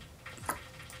important,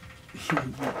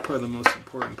 probably the most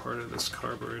important part of this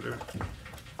carburetor.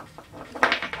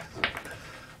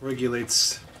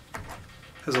 Regulates,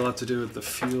 has a lot to do with the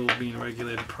fuel being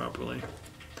regulated properly.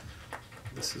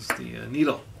 This is the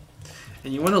needle.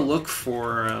 And you want to look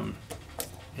for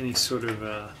any sort of,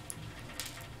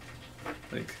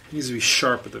 like, it needs to be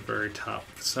sharp at the very top.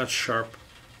 If it's not sharp,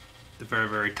 the very,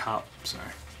 very top, sorry.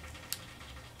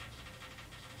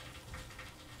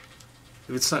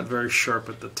 If it's not very sharp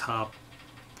at the top,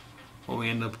 what we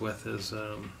end up with is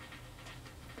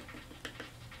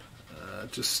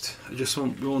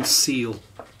we won't seal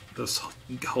this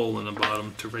hole in the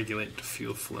bottom to regulate the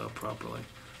fuel flow properly.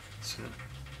 So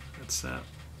that's that.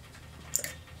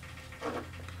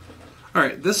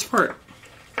 Alright, this part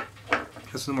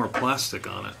has no more plastic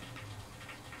on it.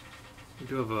 We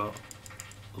do have a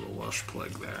little wash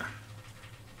plug there.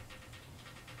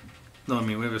 No, I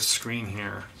mean we have a screen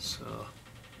here, so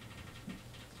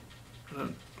I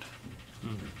don't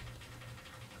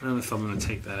know if I'm going to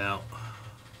take that out.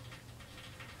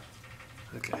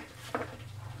 Okay,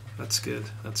 that's good,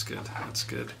 that's good, that's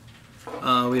good.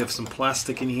 We have some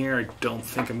plastic in here. I don't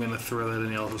think I'm going to throw that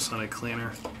in the ultrasonic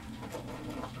cleaner.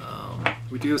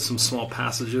 We do have some small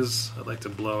passages I'd like to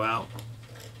blow out.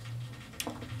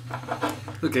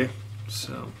 Okay,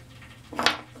 so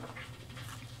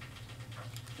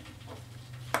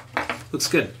looks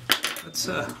good. Let's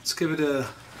give it a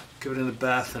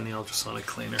bath in the ultrasonic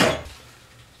cleaner.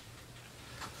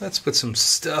 Let's put some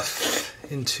stuff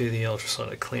into the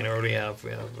ultrasonic cleaner. What do we have?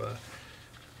 We have a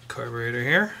carburetor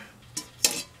here.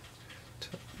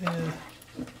 Yeah.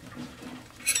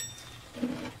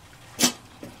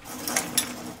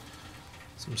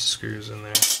 Some screws in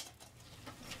there.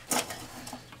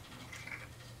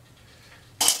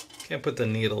 Can't put the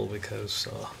needle because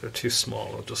they're too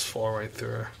small. They'll just fall right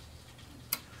through.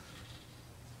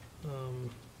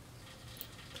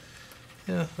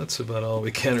 Yeah, that's about all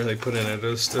we can really put in it.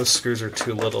 Those screws are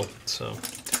too little, so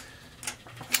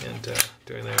can't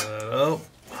do anything with that. Oh,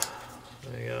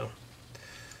 there you go.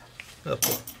 I'll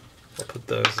put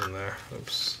those in there.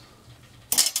 Oops.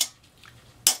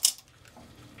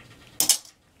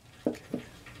 Okay.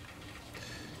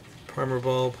 Primer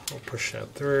bulb. I'll push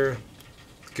that through.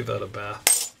 Give that a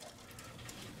bath.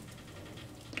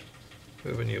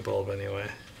 We have a new bulb anyway.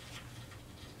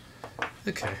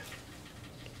 Okay.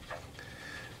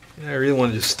 I really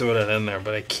want to just throw that in there,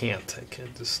 but I can't. I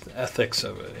can't. Just the ethics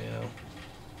of it, you know.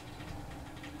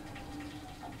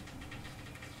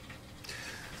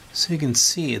 So you can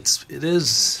see it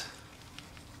is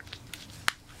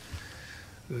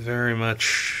very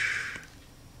much,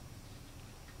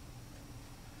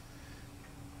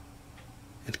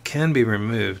 it can be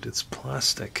removed. It's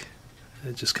plastic.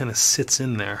 It just kind of sits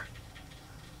in there.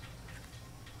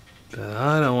 But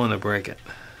I don't want to break it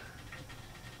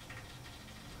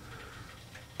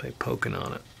by poking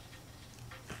on it.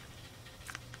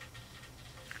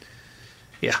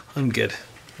 Yeah, I'm good.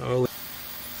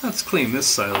 Let's clean this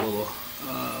side a little.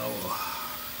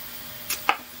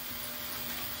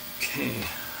 Okay,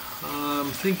 I'm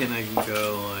thinking I can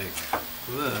go like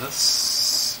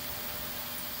this.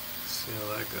 See how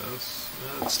that goes.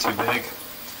 That's too big.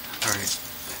 Alright,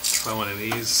 try one of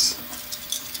these.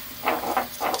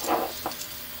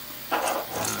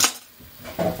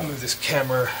 Move this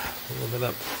camera a little bit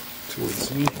up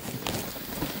towards me.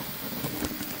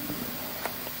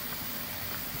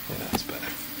 Yeah, that's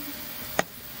better.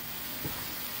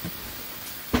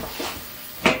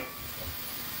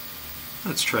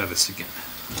 Let's try this again.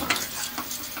 Alright.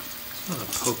 I'm going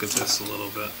to poke at this a little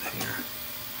bit here.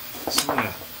 So I'm going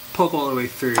to poke all the way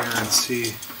through here and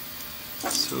see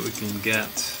so we can get.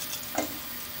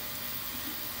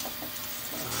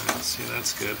 Alright, see,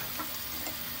 that's good.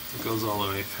 It goes all the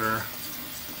way through.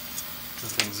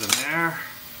 Nothing's in there.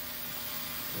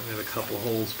 We have a couple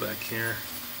holes back here.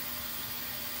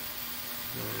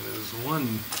 There's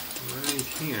one right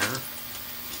here.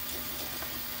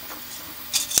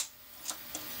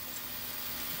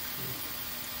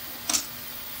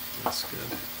 That's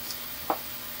good.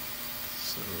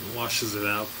 So it washes it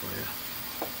out for you.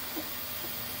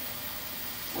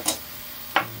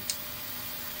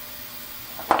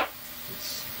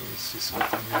 Let me see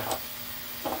something here.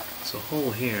 There's a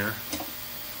hole here.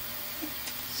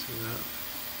 See that?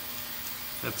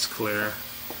 That's clear.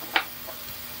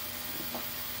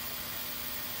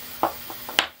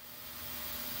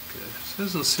 Good. So it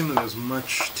doesn't seem like there's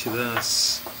much to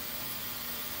this.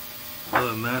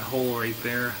 Other than that hole right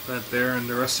there, that there, and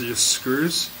the rest are just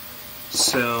screws.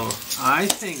 So I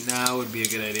think now would be a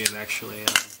good idea to actually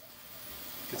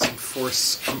get some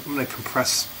force. I'm going to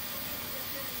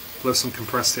blow some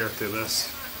compressed air through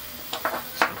this.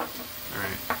 So,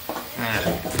 alright.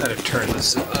 Better turn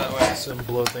this that way so I can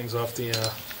blow things off the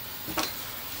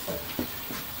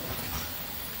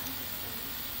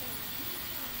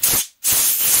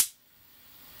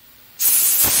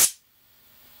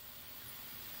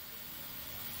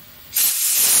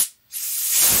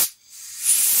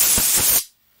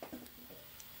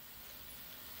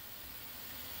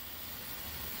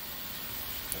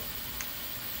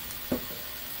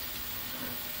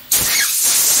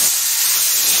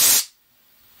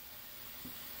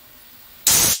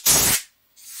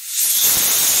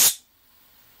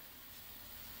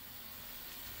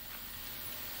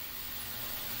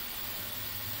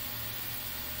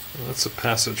That's a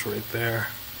passage right there.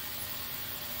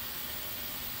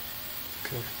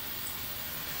 Okay.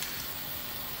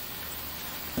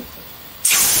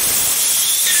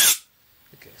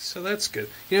 Okay, so that's good.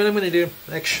 You know what I'm going to do?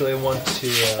 Actually, I want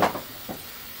to,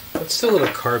 let's do a little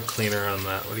carb cleaner on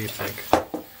that. What do you think?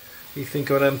 Do you think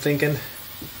what I'm thinking?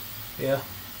 Yeah?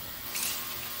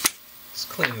 Let's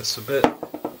clean this a bit.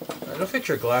 Don't fit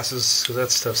your glasses, because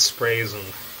that stuff sprays, and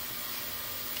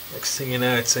next thing you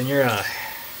know, it's in your eye.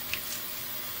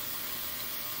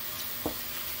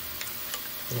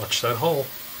 Watch that hole.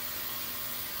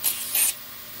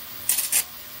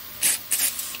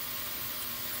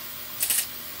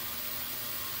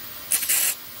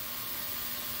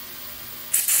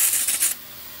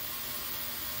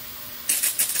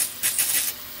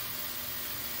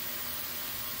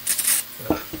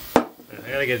 I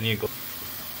gotta get a new glass.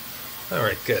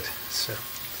 Alright, good. So,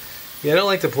 yeah, I don't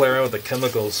like to play around with the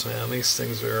chemicals, man. These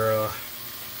things are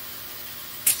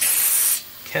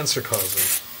cancer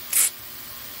causing.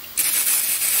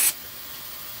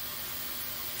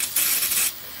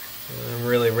 And I'm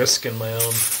really risking my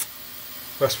own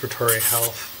respiratory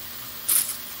health.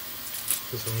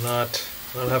 Because I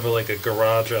don't have like a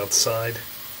garage outside.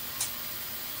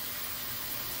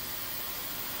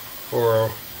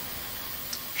 Or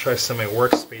should I say my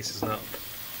workspace is not.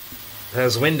 It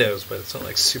has windows, but it's not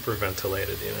like super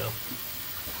ventilated, you know.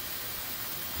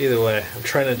 Either way, I'm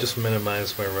trying to just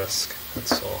minimize my risk.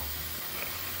 That's all.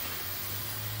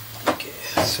 Okay,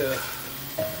 so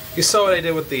you saw what I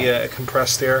did with the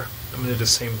compressed air. I'm going to do the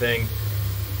same thing.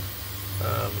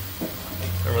 I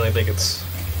really think it's...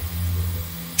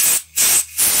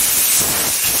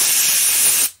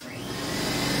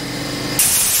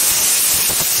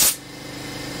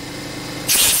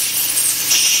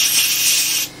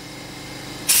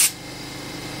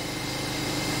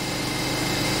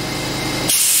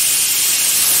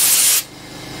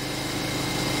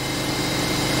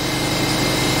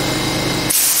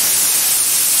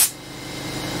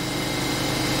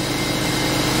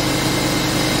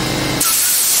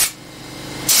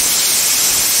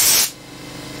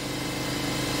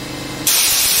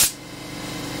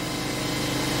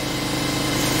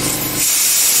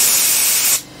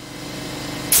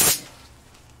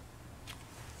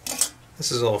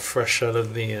 This is all fresh out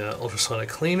of the ultrasonic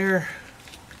cleaner.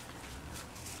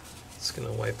 It's going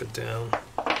to wipe it down.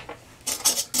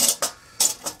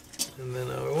 And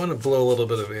then I want to blow a little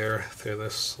bit of air through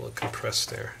this, a little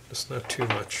compressed air. Just not too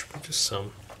much, but just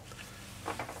some.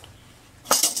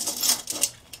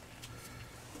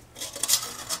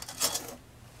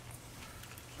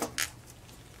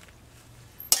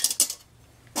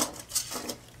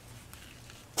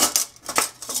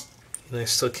 And I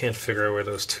still can't figure out where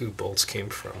those two bolts came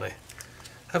from. I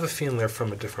have a feeling they're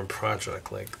from a different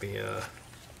project, like the,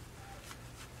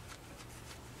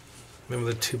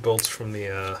 remember the two bolts from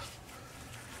the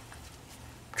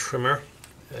trimmer?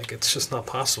 Like, it's just not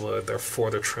possible that they're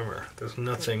for the trimmer. There's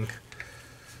nothing,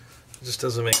 it just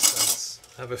doesn't make sense.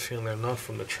 I have a feeling they're not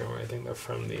from the trimmer. I think they're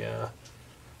from the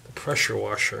pressure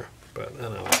washer, but I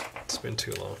don't know, it's been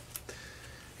too long.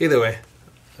 Either way,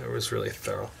 it was really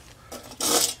thorough.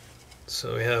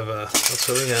 So we have, that's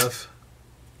what we have.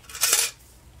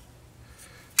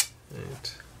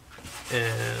 Right.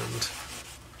 And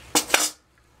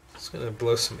just going to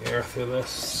blow some air through this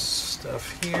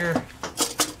stuff here.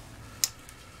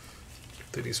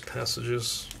 Through these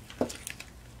passages.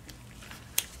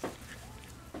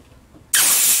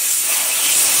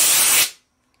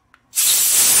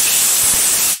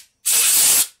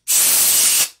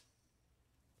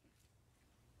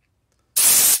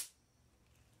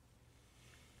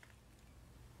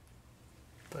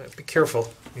 But be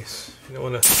careful. Yes, you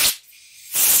don't want to.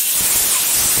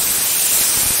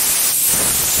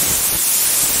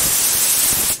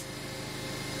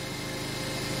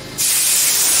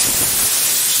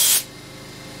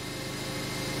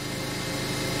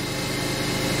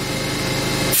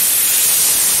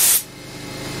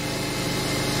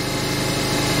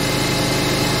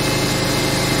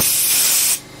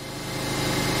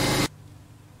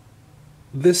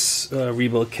 This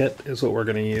rebuild kit is what we're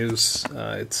going to use.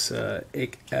 It's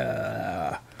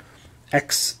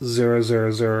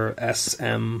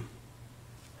X000SM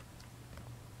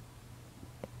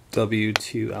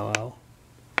W2LL,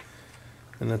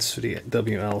 and that's for the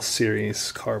WL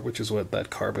series carb, which is what that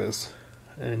carb is.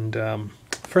 And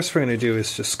first we're going to do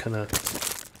is just kind of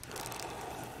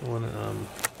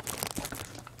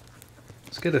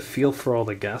let's get a feel for all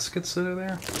the gaskets that are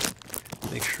there.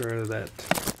 Make sure that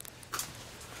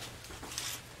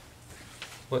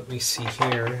what we see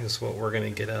here is what we're going to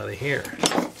get out of here.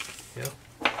 Yeah.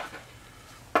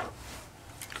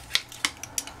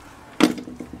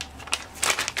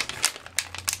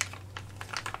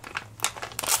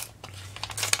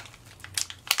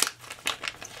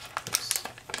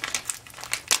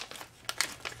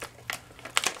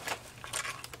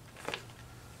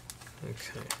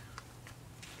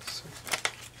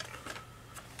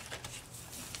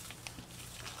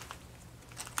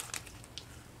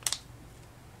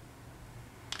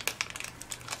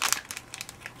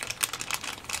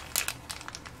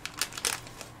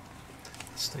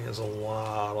 There's a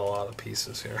lot of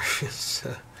pieces here.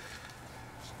 So,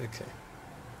 okay.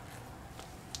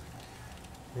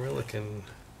 We're looking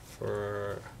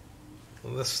for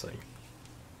this thing.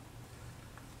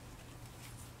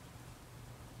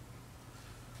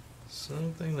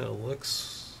 Something that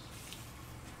looks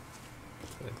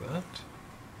like that.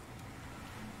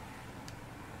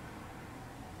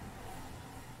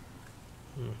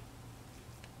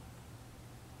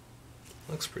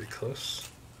 Looks pretty close.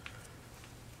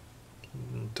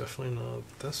 Definitely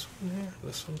not this one here.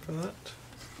 This one for that.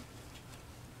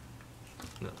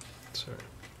 No, sorry.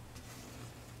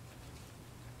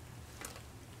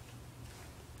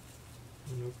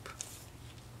 Nope.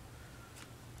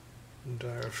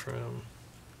 Diaphragm.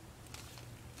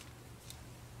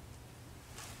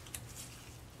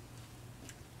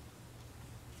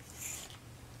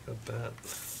 Got that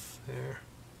there.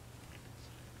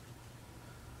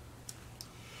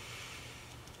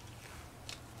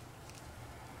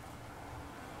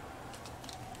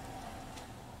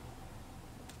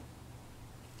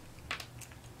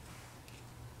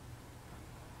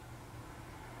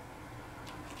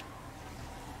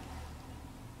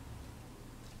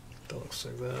 That looks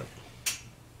like that.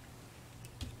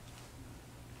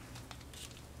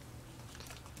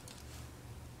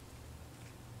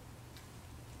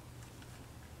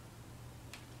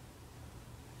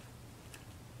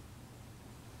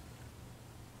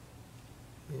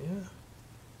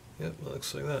 Yep, it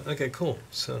looks like that. Okay, cool.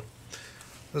 So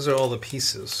those are all the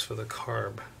pieces for the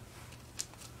carb.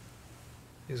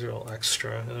 These are all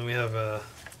extra, and then we have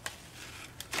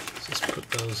let's just put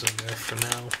those in there for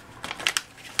now.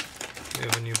 We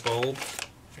have a new bulb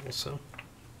also.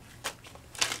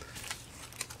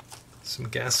 Some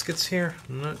gaskets here.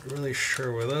 I'm not really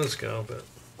sure where those go, but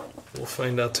we'll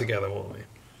find out together, won't we?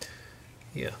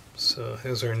 Yeah, so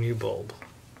here's our new bulb.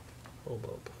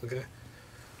 Bulb, okay.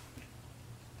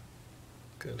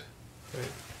 Good.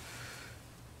 Right.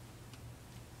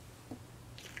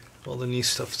 All the new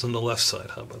stuff's on the left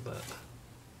side. How about that?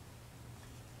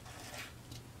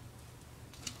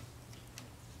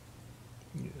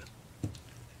 Yeah.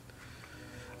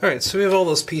 All right, so we have all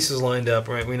those pieces lined up,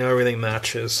 right? We know everything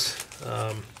matches.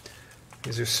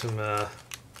 These are some.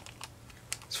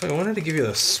 It's funny. I wanted to give you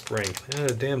the spring.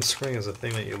 The damn spring is a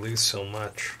thing that you lose so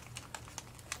much.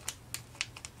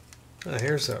 Oh,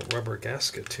 here's that rubber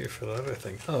gasket too for the other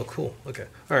thing. Oh, cool. Okay.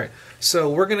 All right.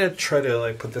 So we're gonna try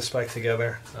to put this back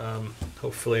together.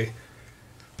 Hopefully,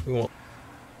 we won't.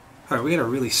 All right. We had a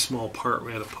really small part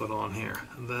we had to put on here,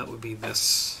 and that would be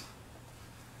this.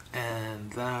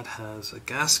 And that has a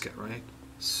gasket, right?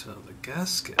 So the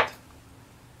gasket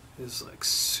is like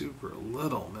super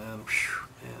little, man. Whew,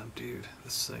 man, dude,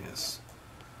 this thing is.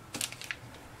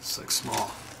 It's like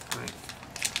small, right?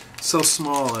 So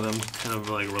small that I'm kind of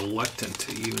like reluctant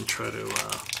to even try to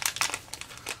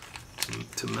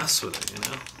mess with it, you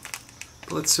know.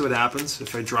 But let's see what happens.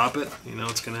 If I drop it, you know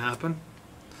what's gonna happen.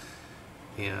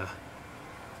 Yeah,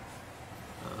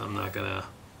 I'm not gonna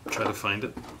try to find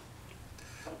it.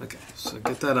 Okay, so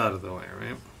get that out of the way,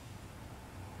 right?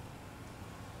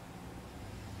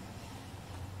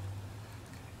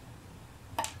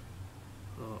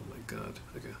 Oh my God.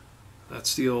 Okay,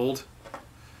 that's the old.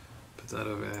 That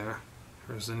over there.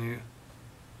 Here's the new.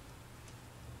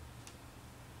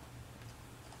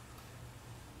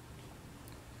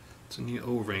 It's a new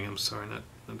O-ring. I'm sorry, not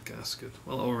gasket.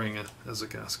 Well, O-ring as a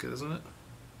gasket, isn't it?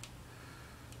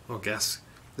 Oh, gas.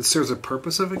 It serves a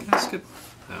purpose of a gasket?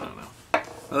 I don't know.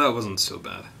 Oh, that wasn't so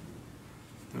bad.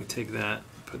 Let me take that,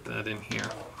 put that in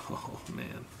here. Oh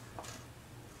man,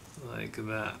 like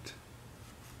that.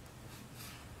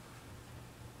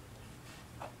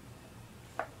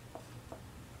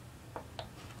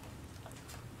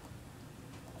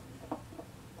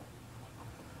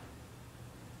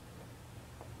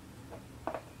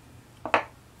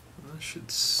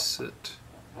 Should sit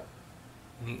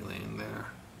neatly in there.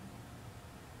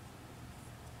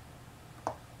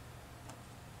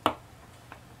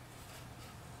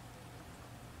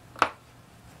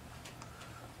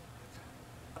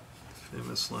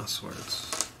 Famous last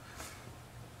words.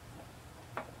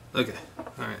 Okay,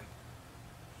 alright.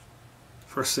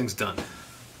 First thing's done.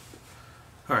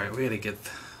 Alright, we gotta get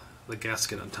the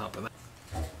gasket on top of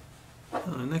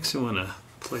that. Next we want to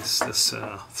place this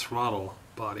throttle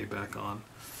body back on,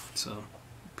 so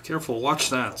be careful, watch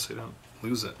that so you don't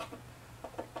lose it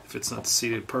if it's not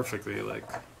seated perfectly like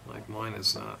mine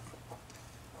is not.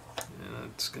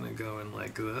 And it's gonna go in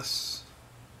like this.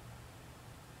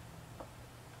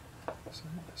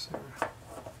 So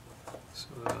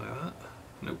like that.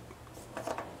 Nope.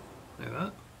 Like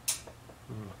that.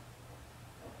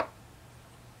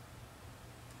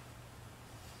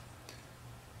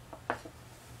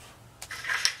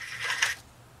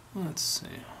 Let's see,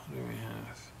 what do we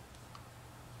have?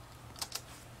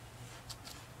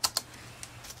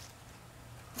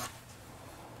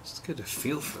 Just get a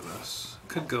feel for this. It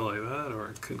could go like that, or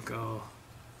it could go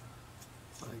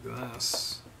like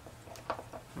this.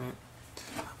 Right.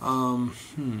 I'm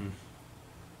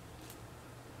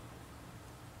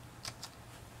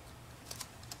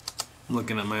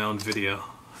looking at my own video.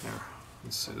 Here,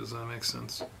 let's see, does that make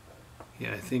sense?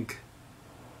 Yeah, I think,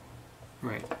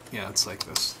 right, yeah, it's like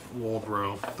this.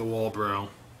 Waldbro, the Waldbro,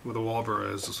 where the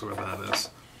Waldbro is where that is.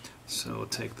 So we'll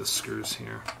take the screws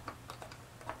here.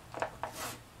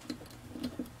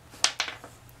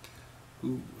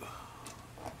 Ooh,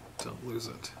 don't lose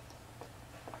it.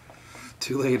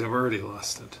 Too late, I've already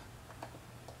lost it.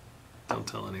 Don't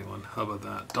tell anyone. How about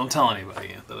that? Don't tell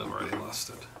anybody that I've already lost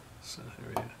it. So here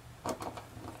we go.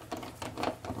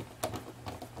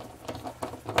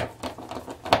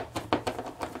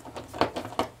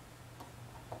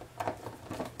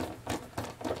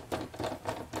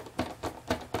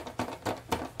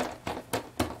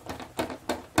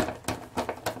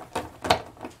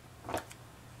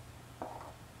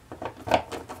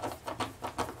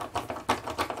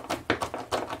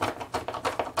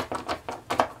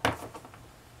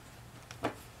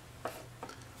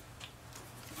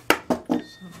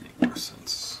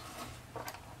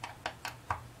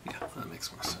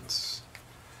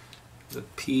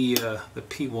 The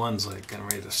P1's like getting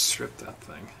ready to strip that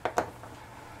thing.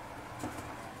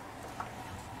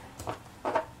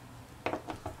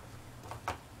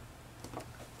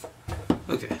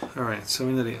 Okay, alright, so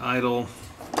into the idle.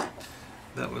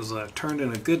 That was turned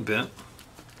in a good bit.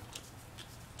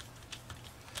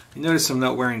 You notice I'm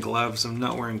not wearing gloves. I'm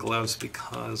not wearing gloves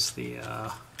because the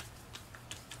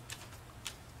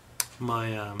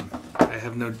I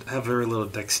have very little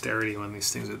dexterity when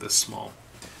these things are this small.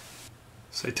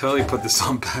 So I totally put this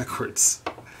on backwards.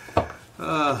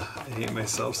 I hate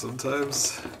myself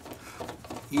sometimes,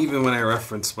 even when I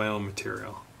reference my own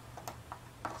material.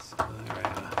 So,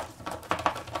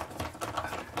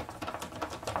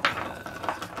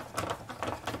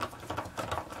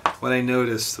 what I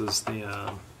noticed was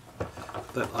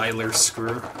that idler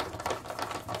screw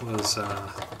was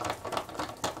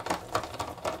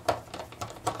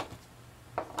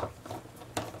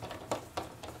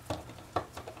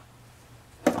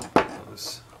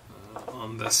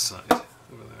on this side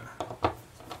over there,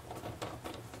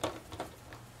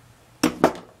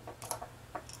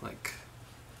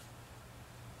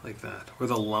 like that. Where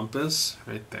the lump is,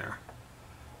 right there,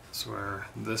 is where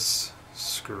this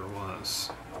screw was.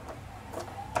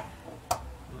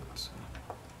 Let's see.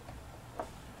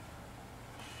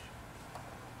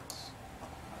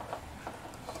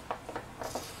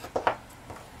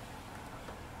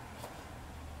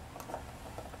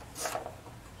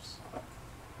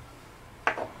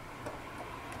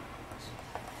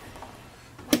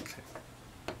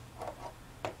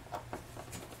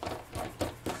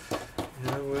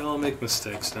 We all make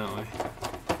mistakes, don't we?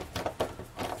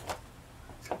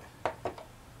 Okay.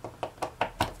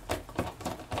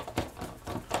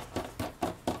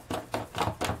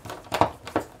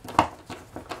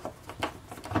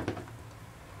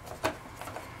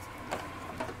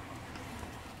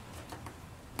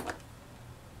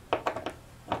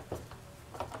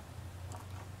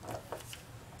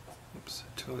 Oops,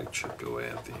 I totally chipped away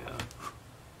at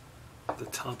the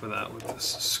top of that with this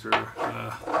screw.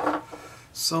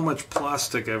 So much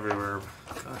plastic everywhere.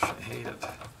 Gosh, I hate it.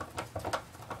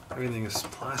 Everything is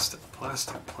plastic,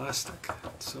 plastic, plastic.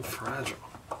 It's so fragile.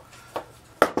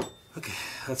 Okay,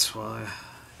 that's why.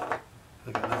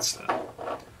 Okay, that's that.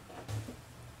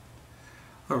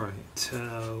 Alright,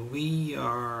 we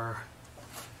are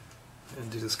going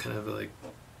to do this kind of like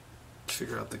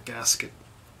figure out the gasket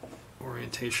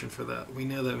orientation for that. We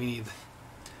know that we need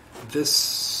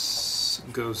this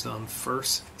goes down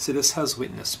first. See, this has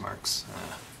witness marks.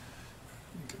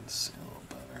 You can see a little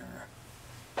better.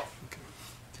 Okay.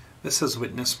 This has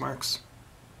witness marks,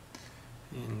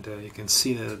 and you can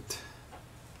see that.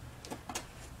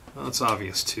 Well, it's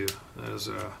obvious too. There's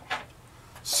a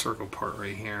circle part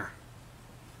right here.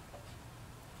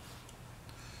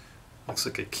 Looks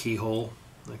like a keyhole,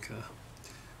 like a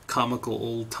comical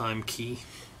old-time key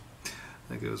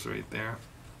that goes right there.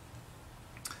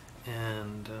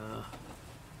 And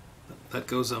that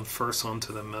goes on first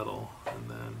onto the metal, and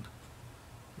then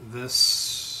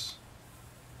this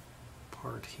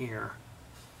part here,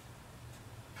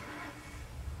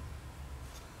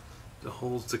 the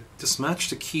holes, just match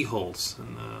the keyholes,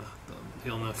 and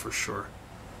you'll know for sure.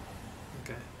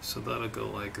 Okay, so that'll go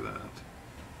like that.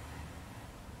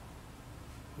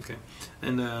 Okay,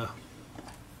 and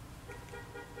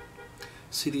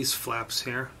See these flaps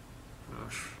here?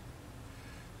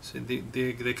 See,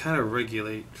 they kind of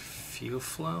regulate fuel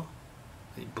flow.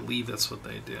 I believe that's what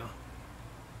they do.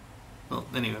 Well,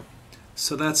 anyway,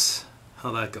 so that's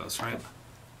how that goes, right?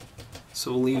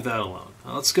 So we'll leave that alone.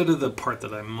 Now let's go to the part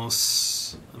that I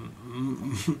most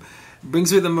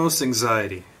brings me the most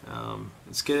anxiety.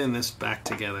 It's getting this back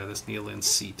together, this needle-in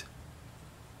seat.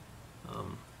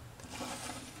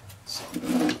 So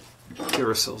give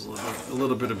ourselves a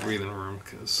little bit of breathing room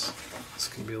because this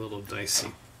can be a little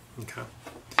dicey. Okay.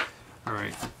 All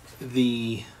right.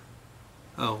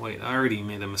 Oh wait, I already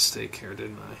made a mistake here,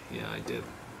 didn't I? Yeah, I did.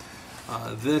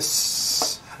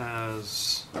 This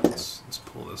has. Let's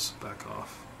pull this back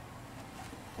off.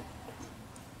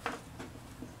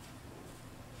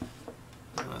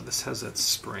 This has that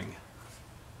spring.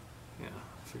 Yeah,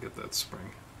 forget that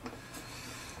spring.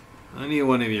 I knew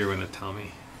one of you were going to tell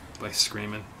me by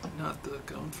screaming,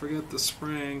 don't forget the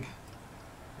spring.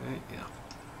 Right? Yeah.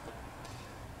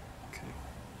 Okay.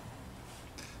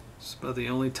 It's about the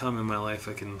only time in my life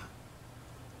I can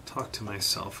talk to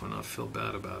myself and not feel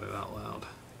bad about it out loud.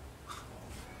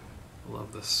 I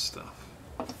love this stuff.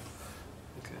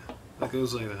 Okay, that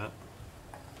goes like that.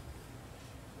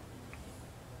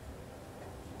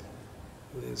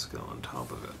 These go on top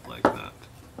of it like that.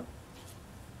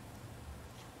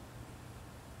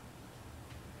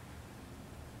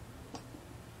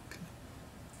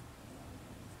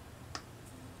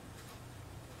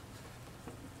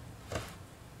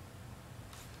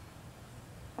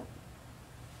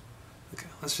 Okay,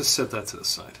 let's just set that to the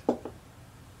side.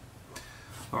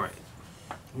 All right,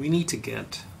 we need to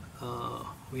get,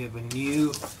 we have a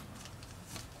new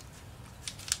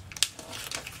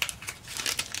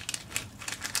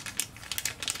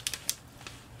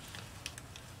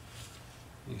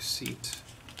seat,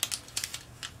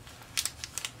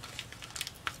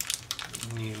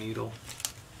 new needle.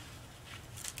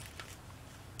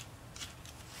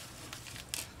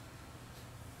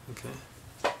 Okay,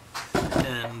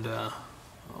 and oh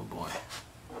boy,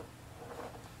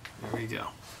 there we go.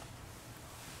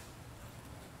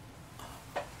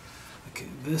 Okay,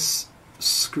 this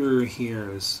screw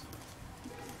here is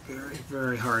very,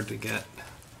 very hard to get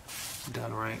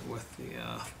done right with the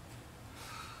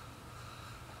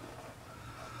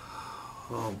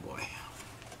oh boy.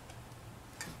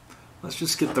 Okay. Let's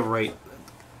just get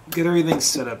everything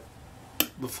set up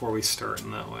before we start,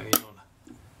 and that way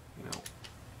you don't,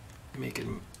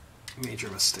 making major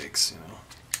mistakes,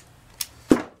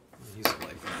 Use it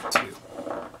like that too.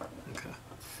 Okay.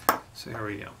 So here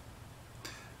we go.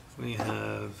 We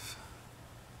have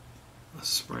a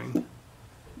spring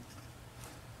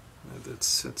that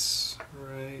sits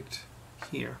right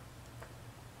here.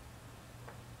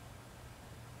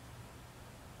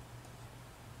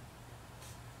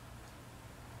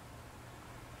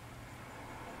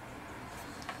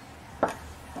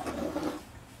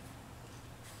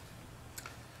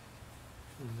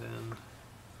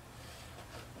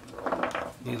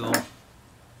 Needle. Right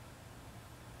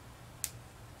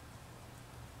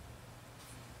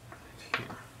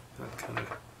here. That kind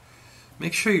of.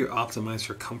 Make sure you optimize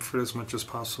your comfort as much as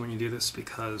possible when you do this,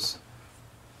 because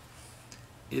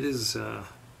it is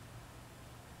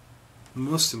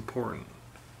most important,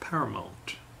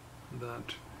 paramount,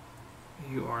 that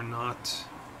you are not.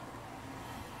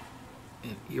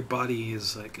 Your body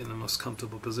is like in the most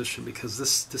comfortable position, because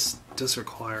this does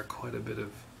require quite a bit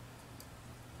of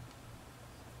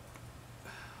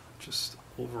just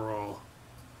overall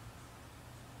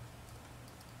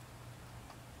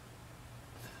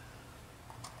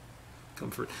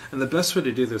comfort. And the best way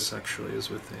to do this actually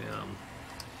is with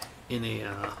in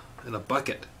a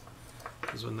bucket,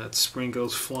 because when that spring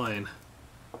goes flying,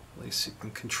 at least you can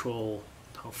control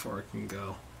how far it can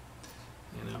go.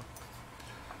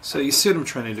 So you see what I'm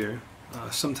trying to do.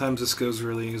 Sometimes this goes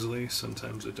really easily,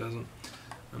 sometimes it doesn't.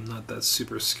 I'm not that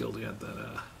super skilled yet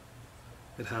that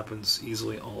it happens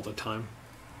easily all the time.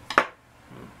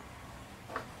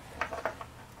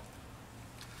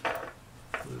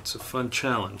 It's a fun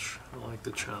challenge. I like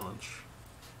the challenge.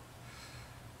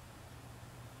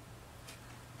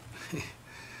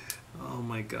 Oh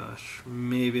my gosh,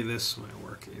 maybe this might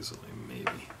work easily, maybe.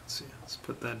 Let's see, let's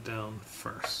put that down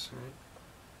first, right?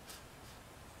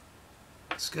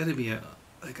 It's got to be a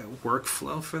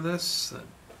workflow for this that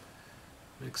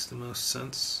makes the most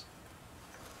sense.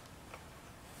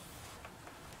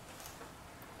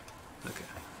 Okay,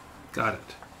 got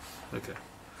it. Okay,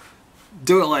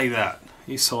 do it like that.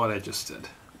 You saw what I just did.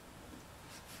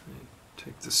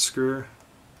 Take the screw.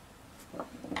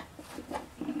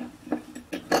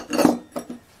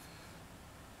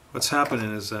 what's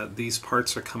happening is that these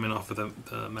parts are coming off of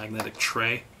the magnetic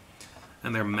tray,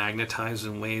 and they're magnetized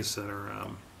in ways that are a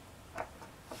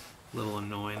little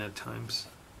annoying at times.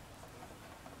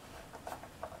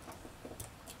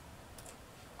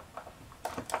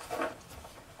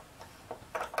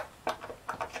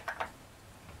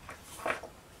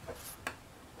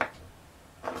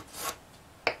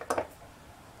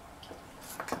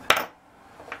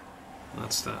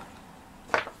 That's that.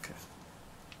 Okay,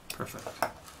 perfect.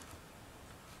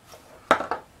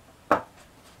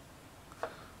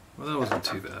 Well, that wasn't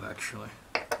too bad, actually.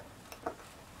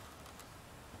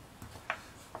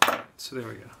 So there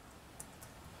we go.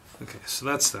 Okay, so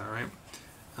that's that, right?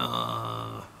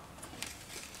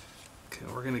 Okay,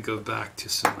 we're going to go back to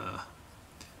some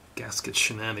gasket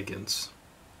shenanigans.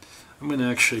 I'm going to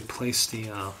actually place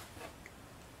the...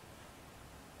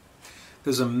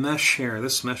 there's a mesh here.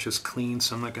 This mesh is clean,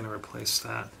 so I'm not going to replace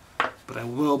that. But I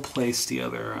will place the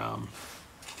other,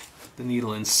 the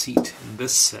needle and seat in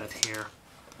this set here,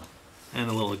 and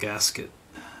a little gasket,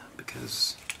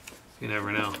 because you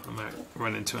never know. I might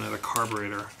run into another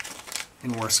carburetor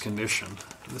in worse condition.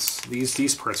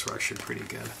 These parts were actually pretty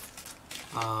good.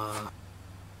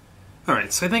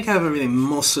 Alright, so I think I have everything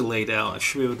mostly laid out. I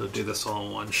should be able to do this all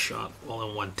in one shot, all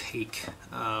in one take.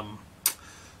 Alright,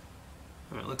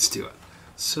 let's do it.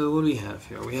 So what do we have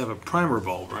here? We have a primer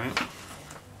bulb, right?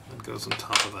 That goes on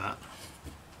top of that,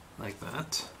 like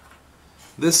that.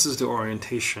 This is the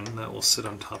orientation that will sit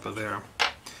on top of there,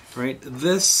 right?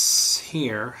 This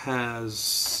here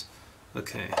has,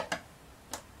 okay,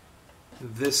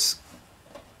 this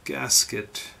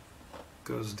gasket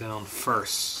goes down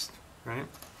first, right?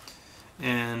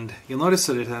 And you'll notice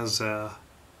that it has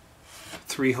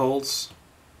 3 holes.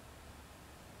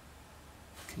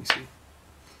 Can you see?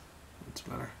 That's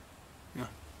better. Yeah.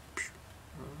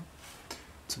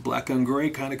 It's a black on gray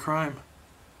kind of crime.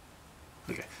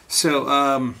 Okay. So,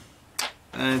 and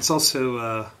it's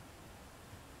also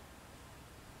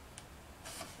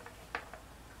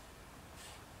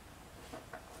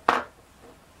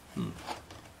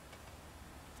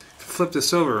flip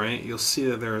this over, right, you'll see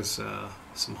that there's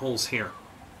some holes here.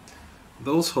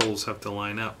 Those holes have to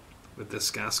line up with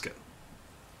this gasket.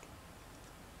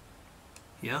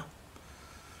 Yeah?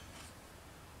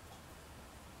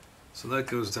 So that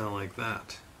goes down like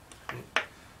that. Right?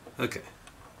 Okay.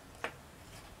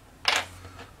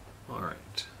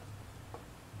 Alright.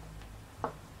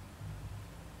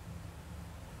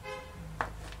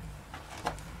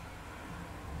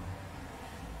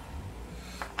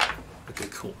 Okay,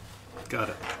 cool. Got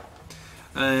it.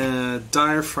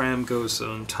 Diaphragm goes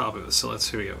on top of it. So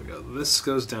here we go. This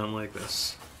goes down like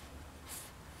this.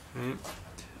 Right?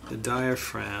 The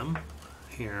diaphragm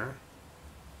here,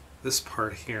 this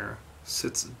part here,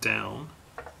 sits down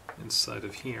inside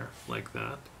of here like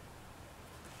that.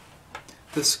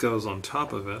 This goes on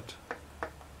top of it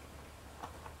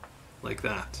like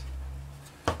that.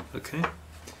 Okay?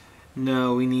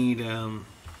 Now we need a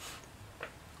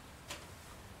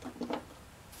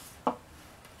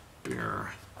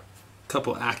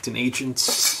couple actin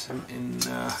agents in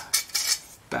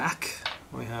back.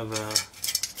 We have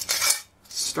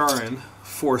Starin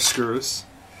 4 screws,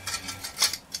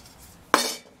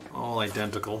 all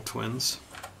identical twins.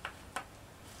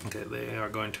 Okay, they are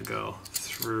going to go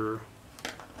through.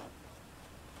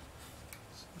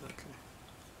 Okay.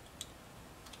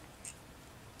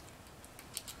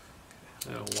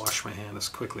 I'll wash my hand as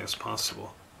quickly as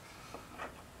possible.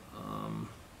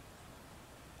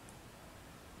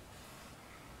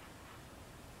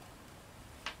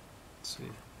 Let's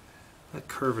see, that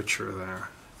curvature there, I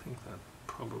think that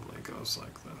probably goes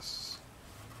like this.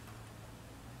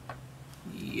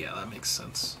 Yeah, that makes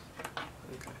sense.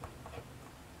 Okay.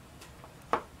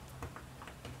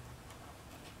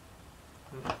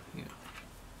 Yeah.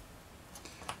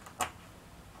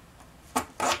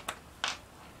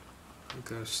 It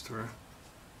goes through.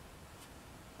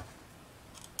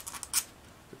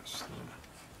 Goes through.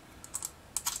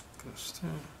 Goes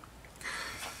through.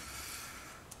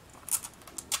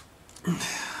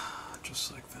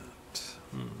 Just like that.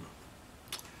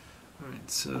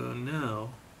 Alright, so now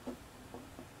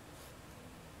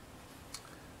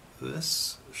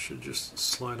this should just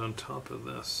slide on top of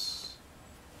this.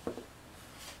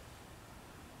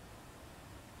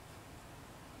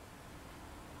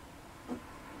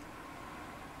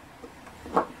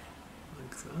 Like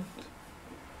that.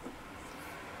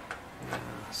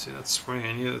 Yeah, see that spring?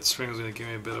 I knew that spring was going to give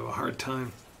me a bit of a hard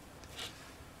time.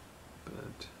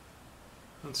 But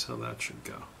that's how that should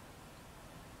go.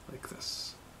 Like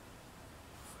this.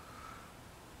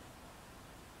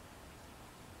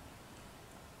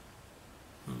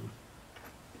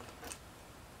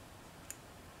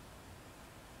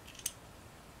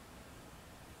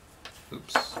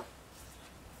 Oops.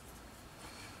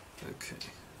 Okay.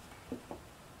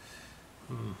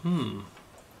 Well,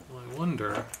 I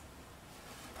wonder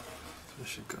if I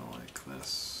should go like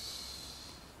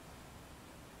this.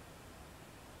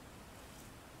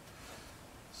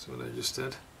 See what I just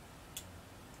did?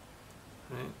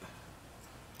 Right.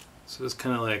 So this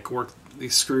kind of like work.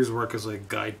 These screws work as like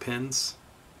guide pins,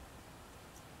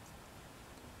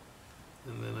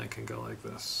 and then I can go like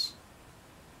this.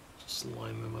 Just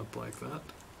line them up like that.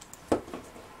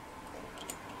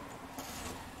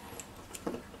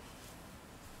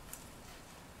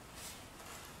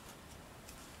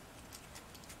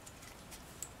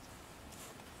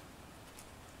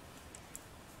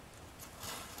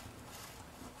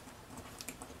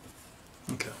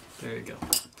 Okay, there you go.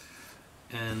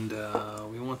 And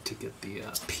we want to get the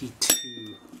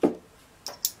P2.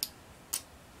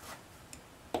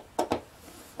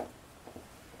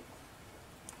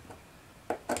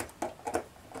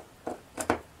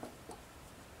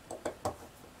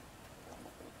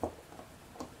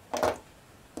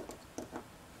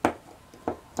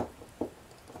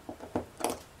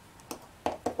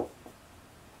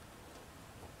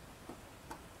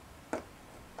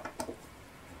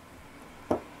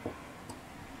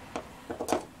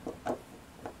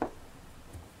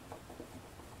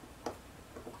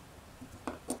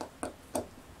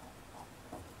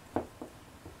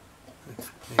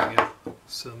 There you go.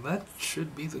 So that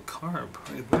should be the carb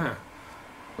right there.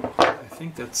 I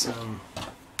think that's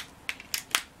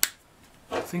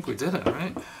I think we did it,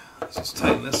 right? Let's just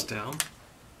tighten this down.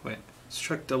 Wait, let's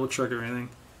double check everything.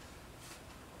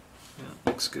 Yeah,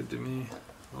 looks good to me.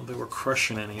 I don't think we're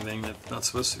crushing anything that's not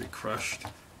supposed to be crushed.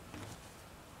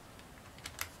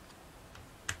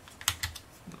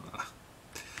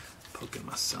 Poking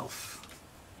myself.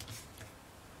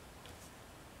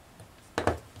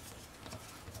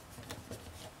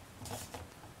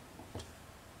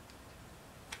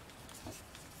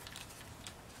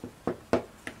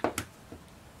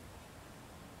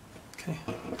 Okay,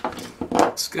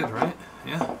 looks good, right?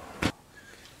 Yeah.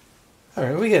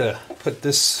 Alright, we gotta put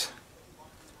this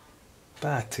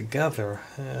back together.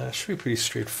 Should be pretty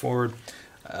straightforward.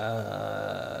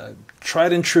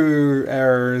 Tried and true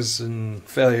errors and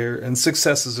failure and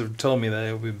successes have told me that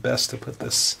it would be best to put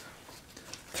this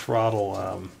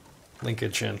throttle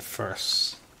linkage in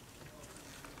first.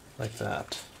 Like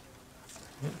that.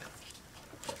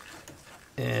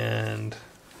 And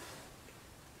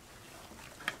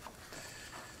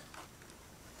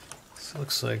so it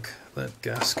looks like that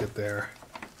gasket there.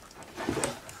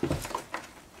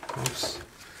 Oops.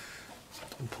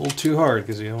 Don't pull too hard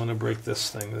because you don't want to break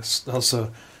this thing. This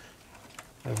also,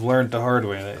 I've learned the hard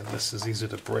way that this is easy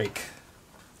to break.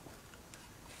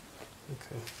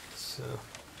 Okay, so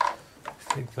I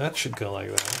think that should go like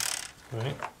that,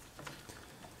 right?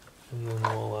 And then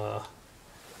we'll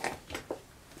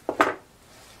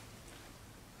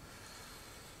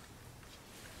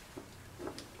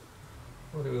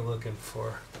what are we looking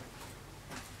for?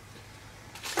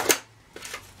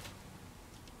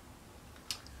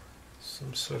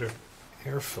 Some sort of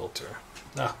air filter.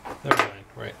 Ah, never mind.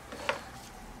 Right.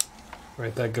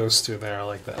 Right, that goes through there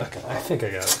like that. Okay, I think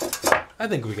I got it. I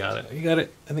think we got it. You got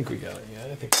it? I think we got it. Yeah,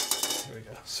 I think. Here we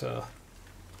go. So,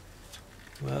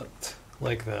 that,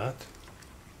 like that.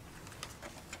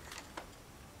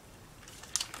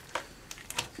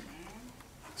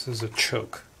 This is a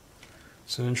choke.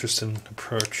 It's an interesting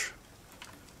approach.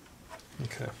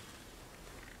 Okay.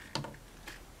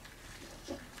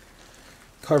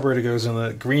 Carburetor goes on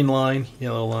the green line,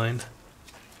 yellow line.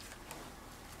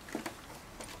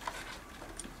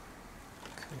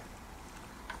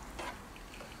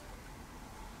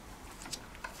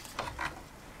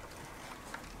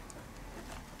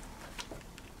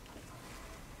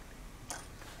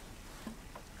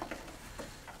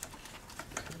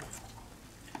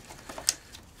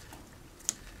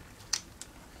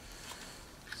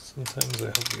 Sometimes I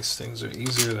hope these things are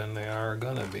easier than they are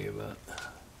gonna be, but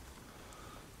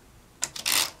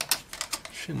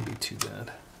shouldn't be too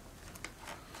bad.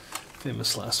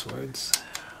 Famous last words.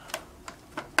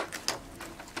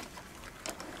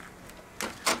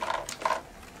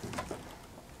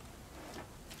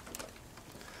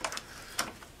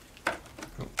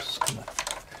 Oops, come on.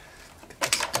 Get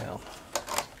this down.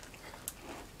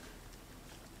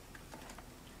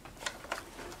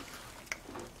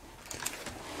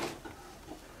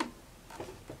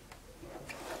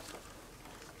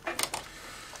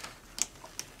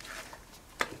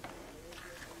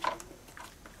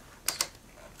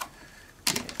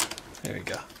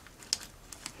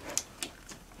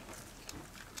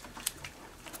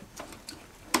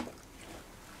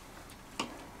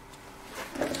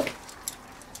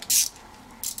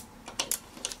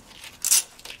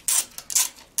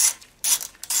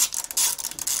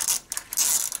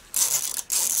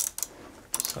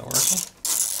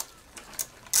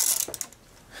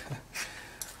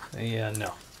 Yeah,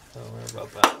 no. Don't worry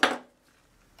about that.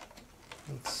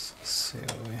 Let's see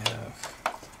what we have.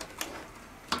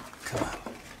 Come on.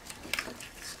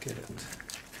 Let's get it.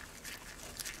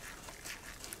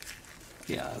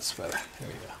 Yeah, that's better. There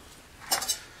we go.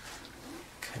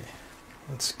 Okay.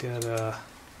 Let's get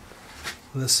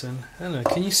this in. I don't know.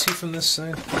 Can you see from this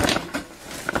side? I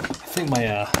think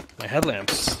my my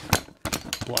headlamp's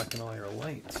blocking all your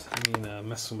light. I mean,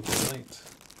 messing with the light.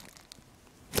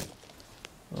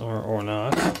 Or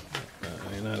not. I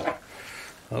mean, I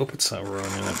hope it's not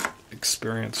ruining an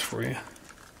experience for you.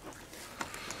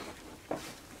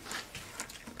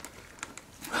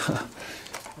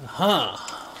 Aha!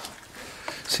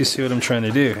 So you see what I'm trying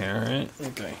to do here, right?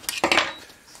 Okay.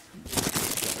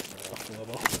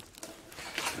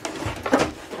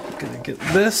 Gonna get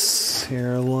this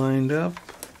here lined up.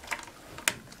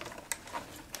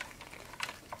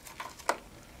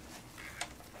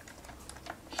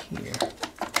 Here.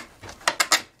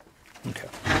 Okay,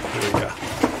 here we go.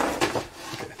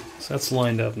 Okay, so that's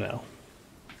lined up now.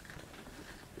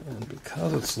 And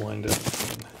because it's lined up, I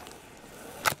can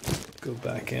go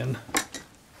back in.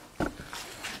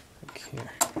 Like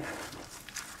here.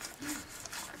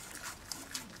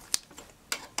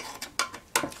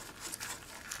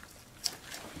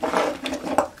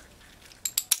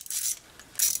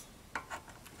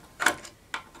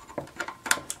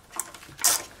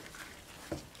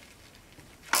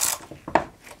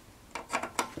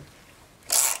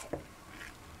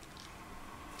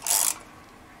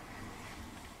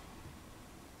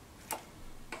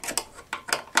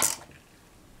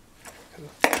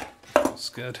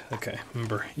 Good. Okay,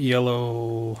 remember,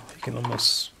 yellow, you can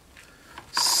almost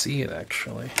see it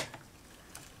actually.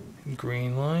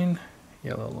 Green line,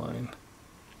 yellow line.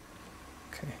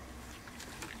 Okay.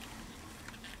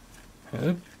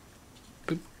 Boop,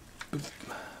 boop, boop.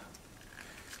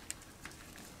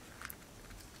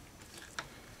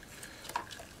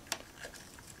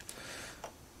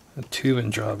 The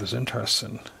tubing job is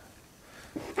interesting.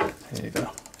 There you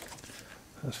go.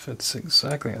 That fits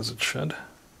exactly as it should.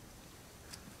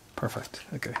 Perfect.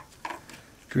 Okay.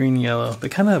 Green, yellow. They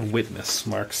kind of have witness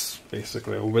marks,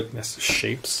 basically, or witness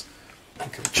shapes.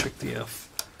 Okay, check the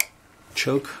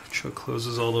choke. Choke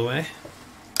closes all the way.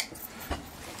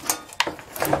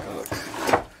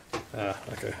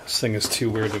 Okay. This thing is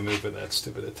too weird to move with that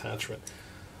stupid attachment.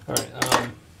 Alright,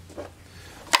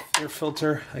 air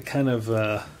filter. I kind of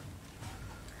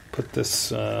put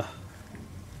this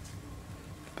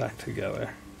back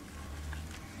together.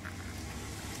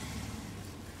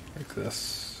 Like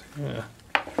this. Yeah.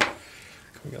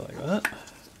 Can we go like that?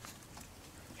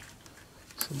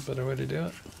 It's a better way to do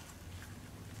it.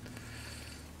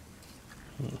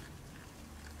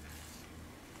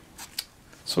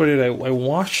 So what did I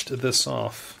washed this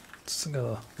off. It's got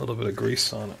a little bit of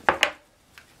grease on it. I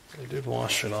did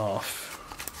wash it off.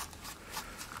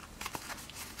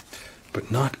 But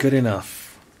not good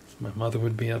enough. My mother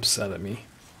would be upset at me.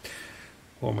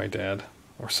 Or my dad.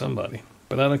 Or somebody.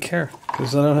 But I don't care,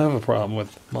 because I don't have a problem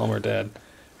with mom or dad.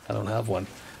 I don't have one.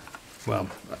 Well,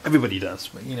 everybody does,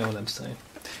 but you know what I'm saying.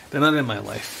 They're not in my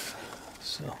life,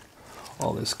 so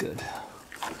all is good.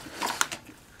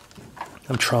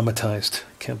 I'm traumatized.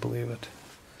 Can't believe it.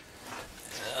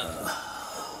 I'm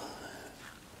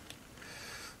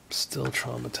still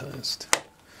traumatized.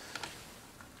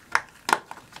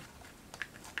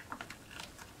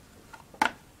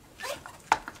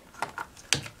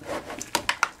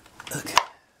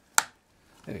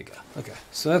 There you go. Okay,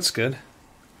 so that's good.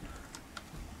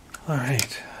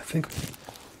 Alright, I think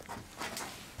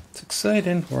it's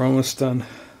exciting. We're almost done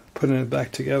putting it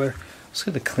back together. I'm just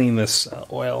going to clean this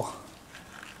oil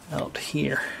out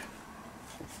here.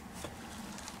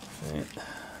 Right.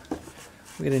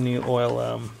 We get a new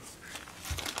oil.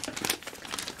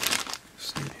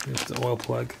 Here's the oil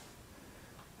plug.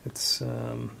 It's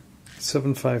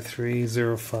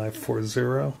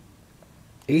 753-0540-8.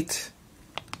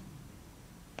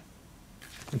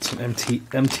 It's an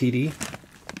MTD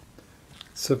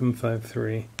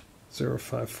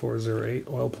 753-0540-8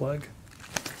 oil plug.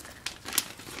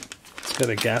 It's got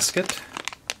a gasket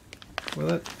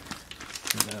with it.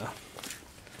 No.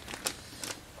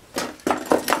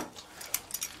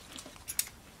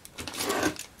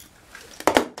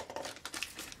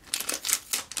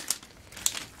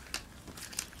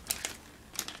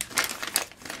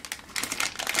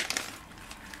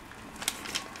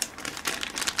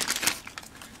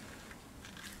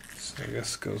 I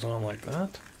guess it goes on like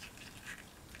that.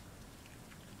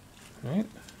 Right?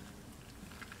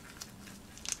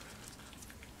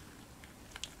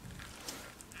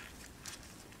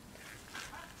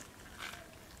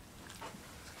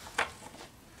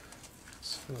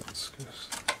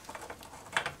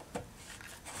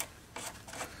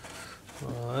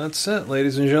 Well, that's it,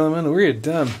 ladies and gentlemen. We're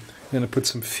done. I'm going to put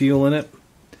some fuel in it,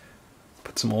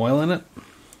 put some oil in it,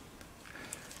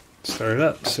 start it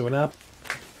up, see what happens.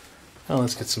 Now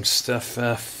let's get some stuff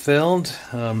filled.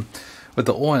 With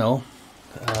the oil,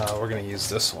 we're going to use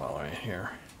this oil right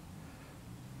here.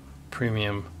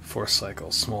 Premium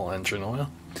 4-cycle small engine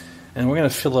oil. And we're going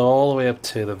to fill it all the way up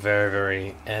to the very,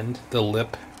 very end, the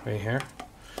lip right here.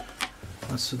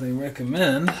 That's what they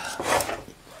recommend.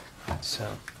 So,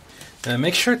 and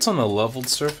make sure it's on a leveled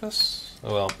surface.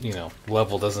 Well, you know,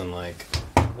 level doesn't like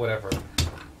whatever.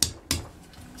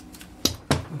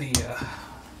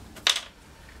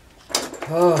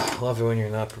 Oh, love it when you're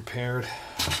not prepared.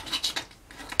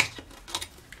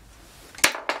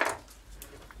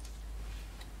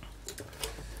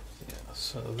 Yeah,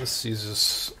 so this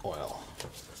uses oil.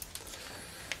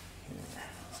 Here,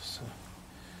 so.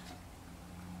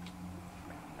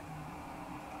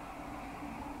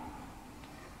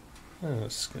 I'm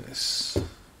just gonna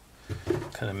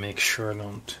kind of make sure I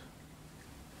don't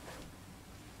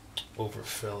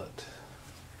overfill it.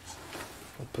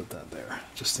 I'll put that there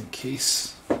just in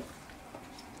case.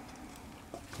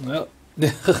 Nope.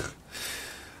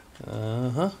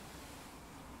 Uh-huh.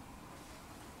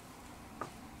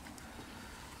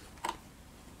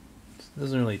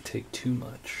 Doesn't really take too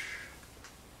much.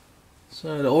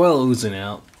 So the oil oozing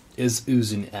out is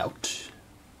oozing out.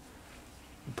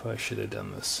 I probably should have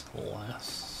done this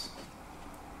last.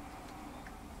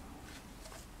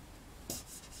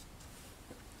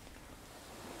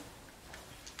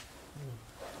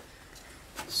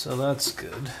 So that's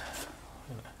good.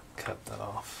 I'm gonna cut that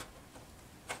off.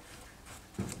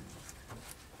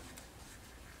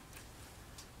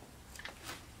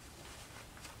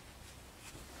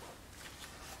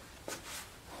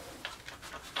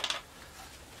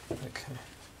 Okay.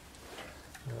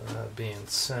 That being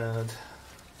said,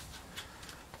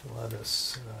 let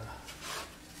us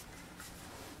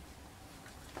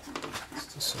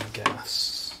let's do some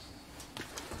gas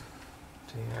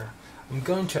here. I'm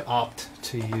going to opt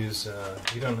to use,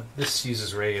 this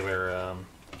uses regular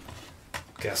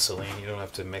gasoline. You don't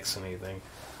have to mix anything.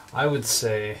 I would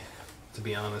say, to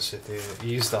be honest with you,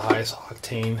 use the highest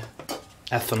octane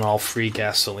ethanol-free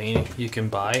gasoline you can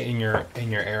buy in your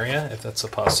area, if that's a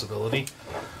possibility.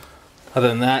 Other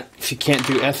than that, if you can't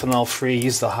do ethanol-free,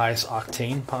 use the highest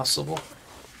octane possible.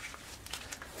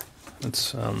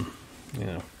 It's, you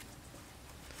know.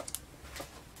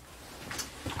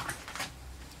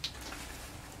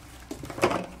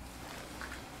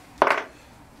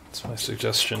 My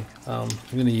suggestion. I'm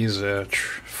going to use a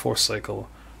 4-cycle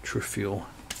True Fuel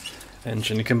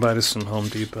engine. You can buy this from Home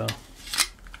Depot.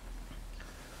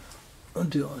 I'll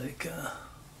do like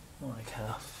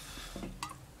half.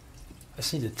 I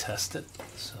just need to test it,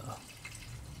 so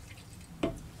yeah,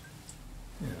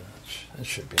 that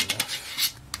should be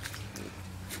enough.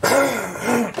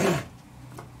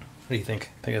 What do you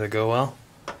think? Think it'll go well?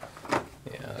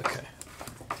 Yeah, okay.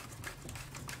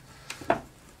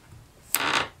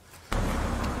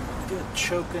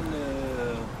 Choke in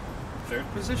the third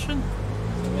position?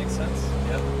 Does that make sense?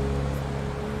 Yep. 2,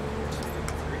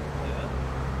 3, yeah.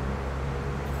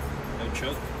 No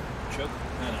choke? Choke?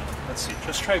 No. Let's see.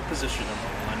 Just try position number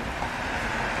 1.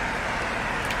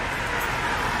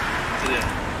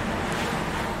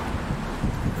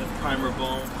 The primer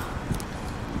bulb.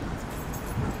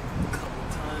 A couple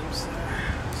times there.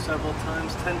 Several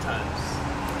times. 10 times.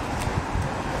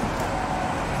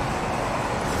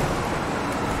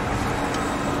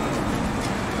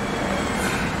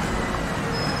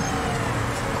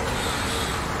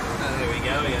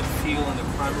 We got fuel in the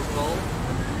primer bulb.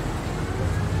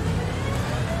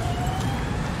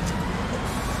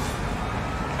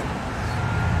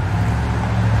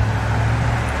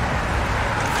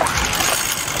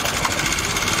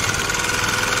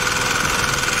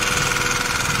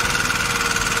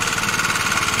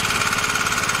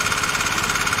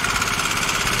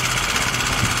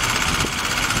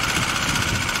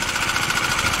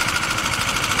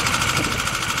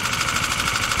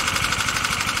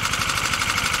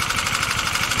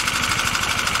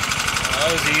 That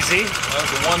was easy. That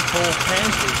was a one-pole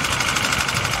pantry.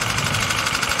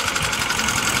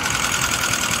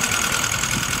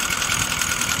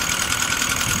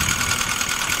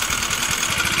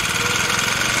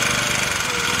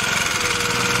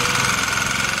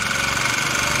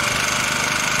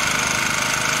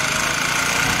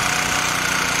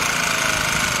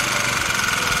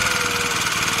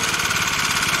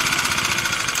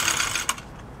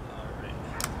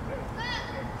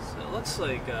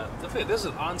 Looks like there's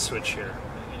an on switch here.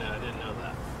 You know, I didn't know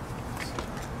that.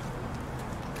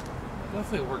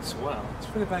 Definitely works well. Let's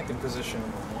put it back in position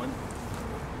number 1.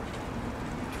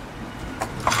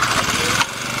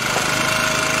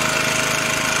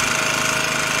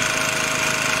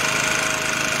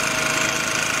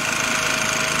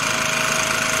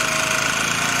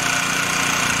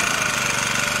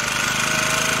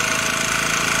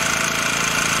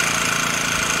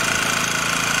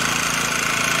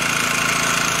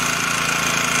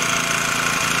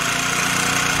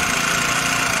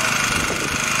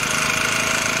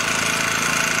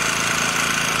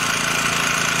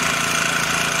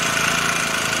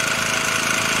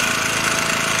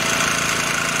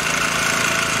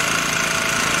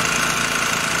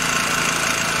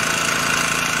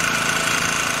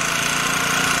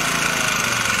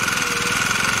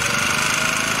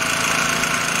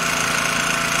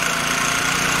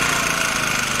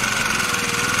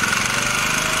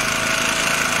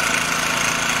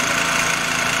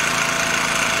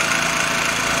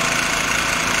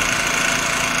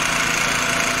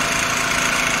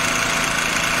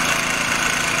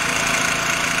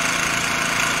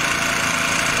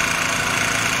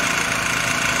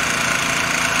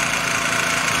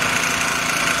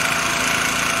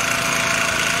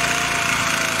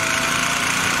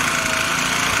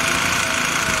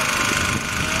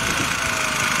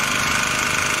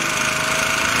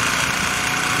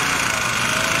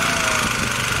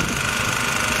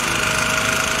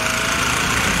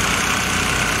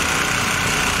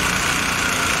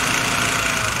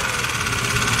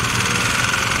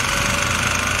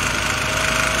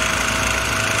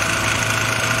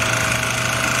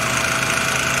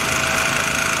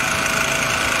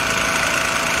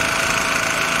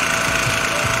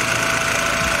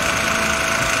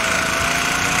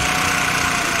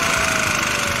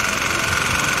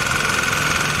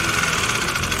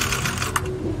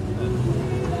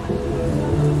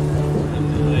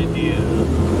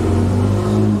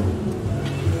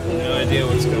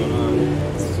 What's going on.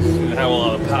 It's gonna have a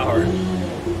lot of power.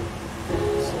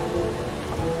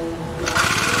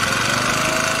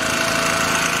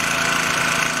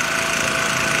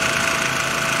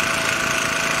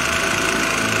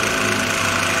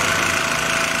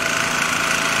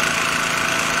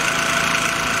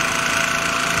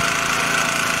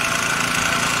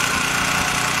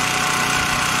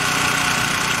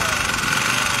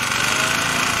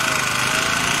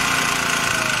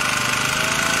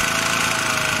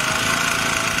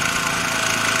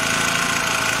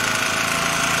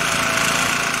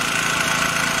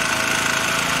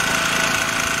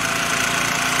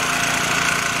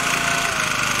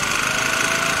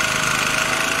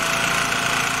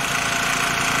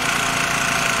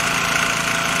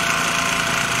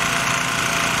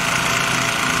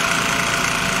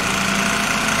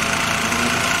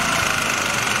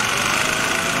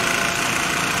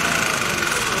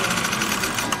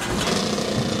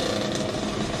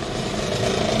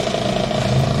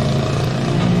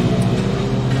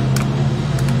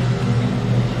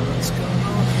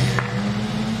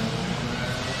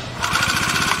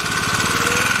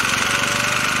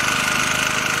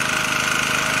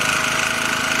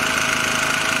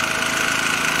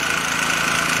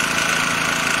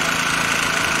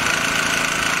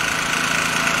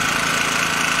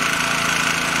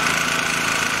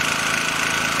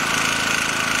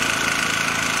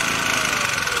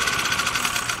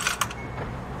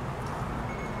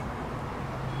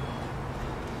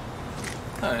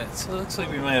 Alright, so it looks like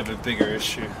we might have a bigger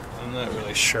issue. I'm not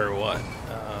really sure what.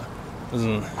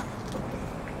 Doesn't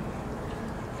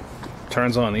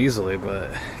turns on easily,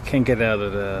 but can't get out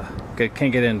of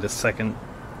can't get into the second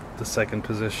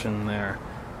position there.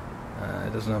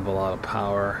 It doesn't have a lot of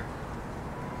power,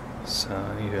 so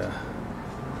I need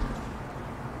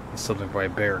something way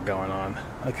bigger going on.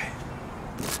 Okay.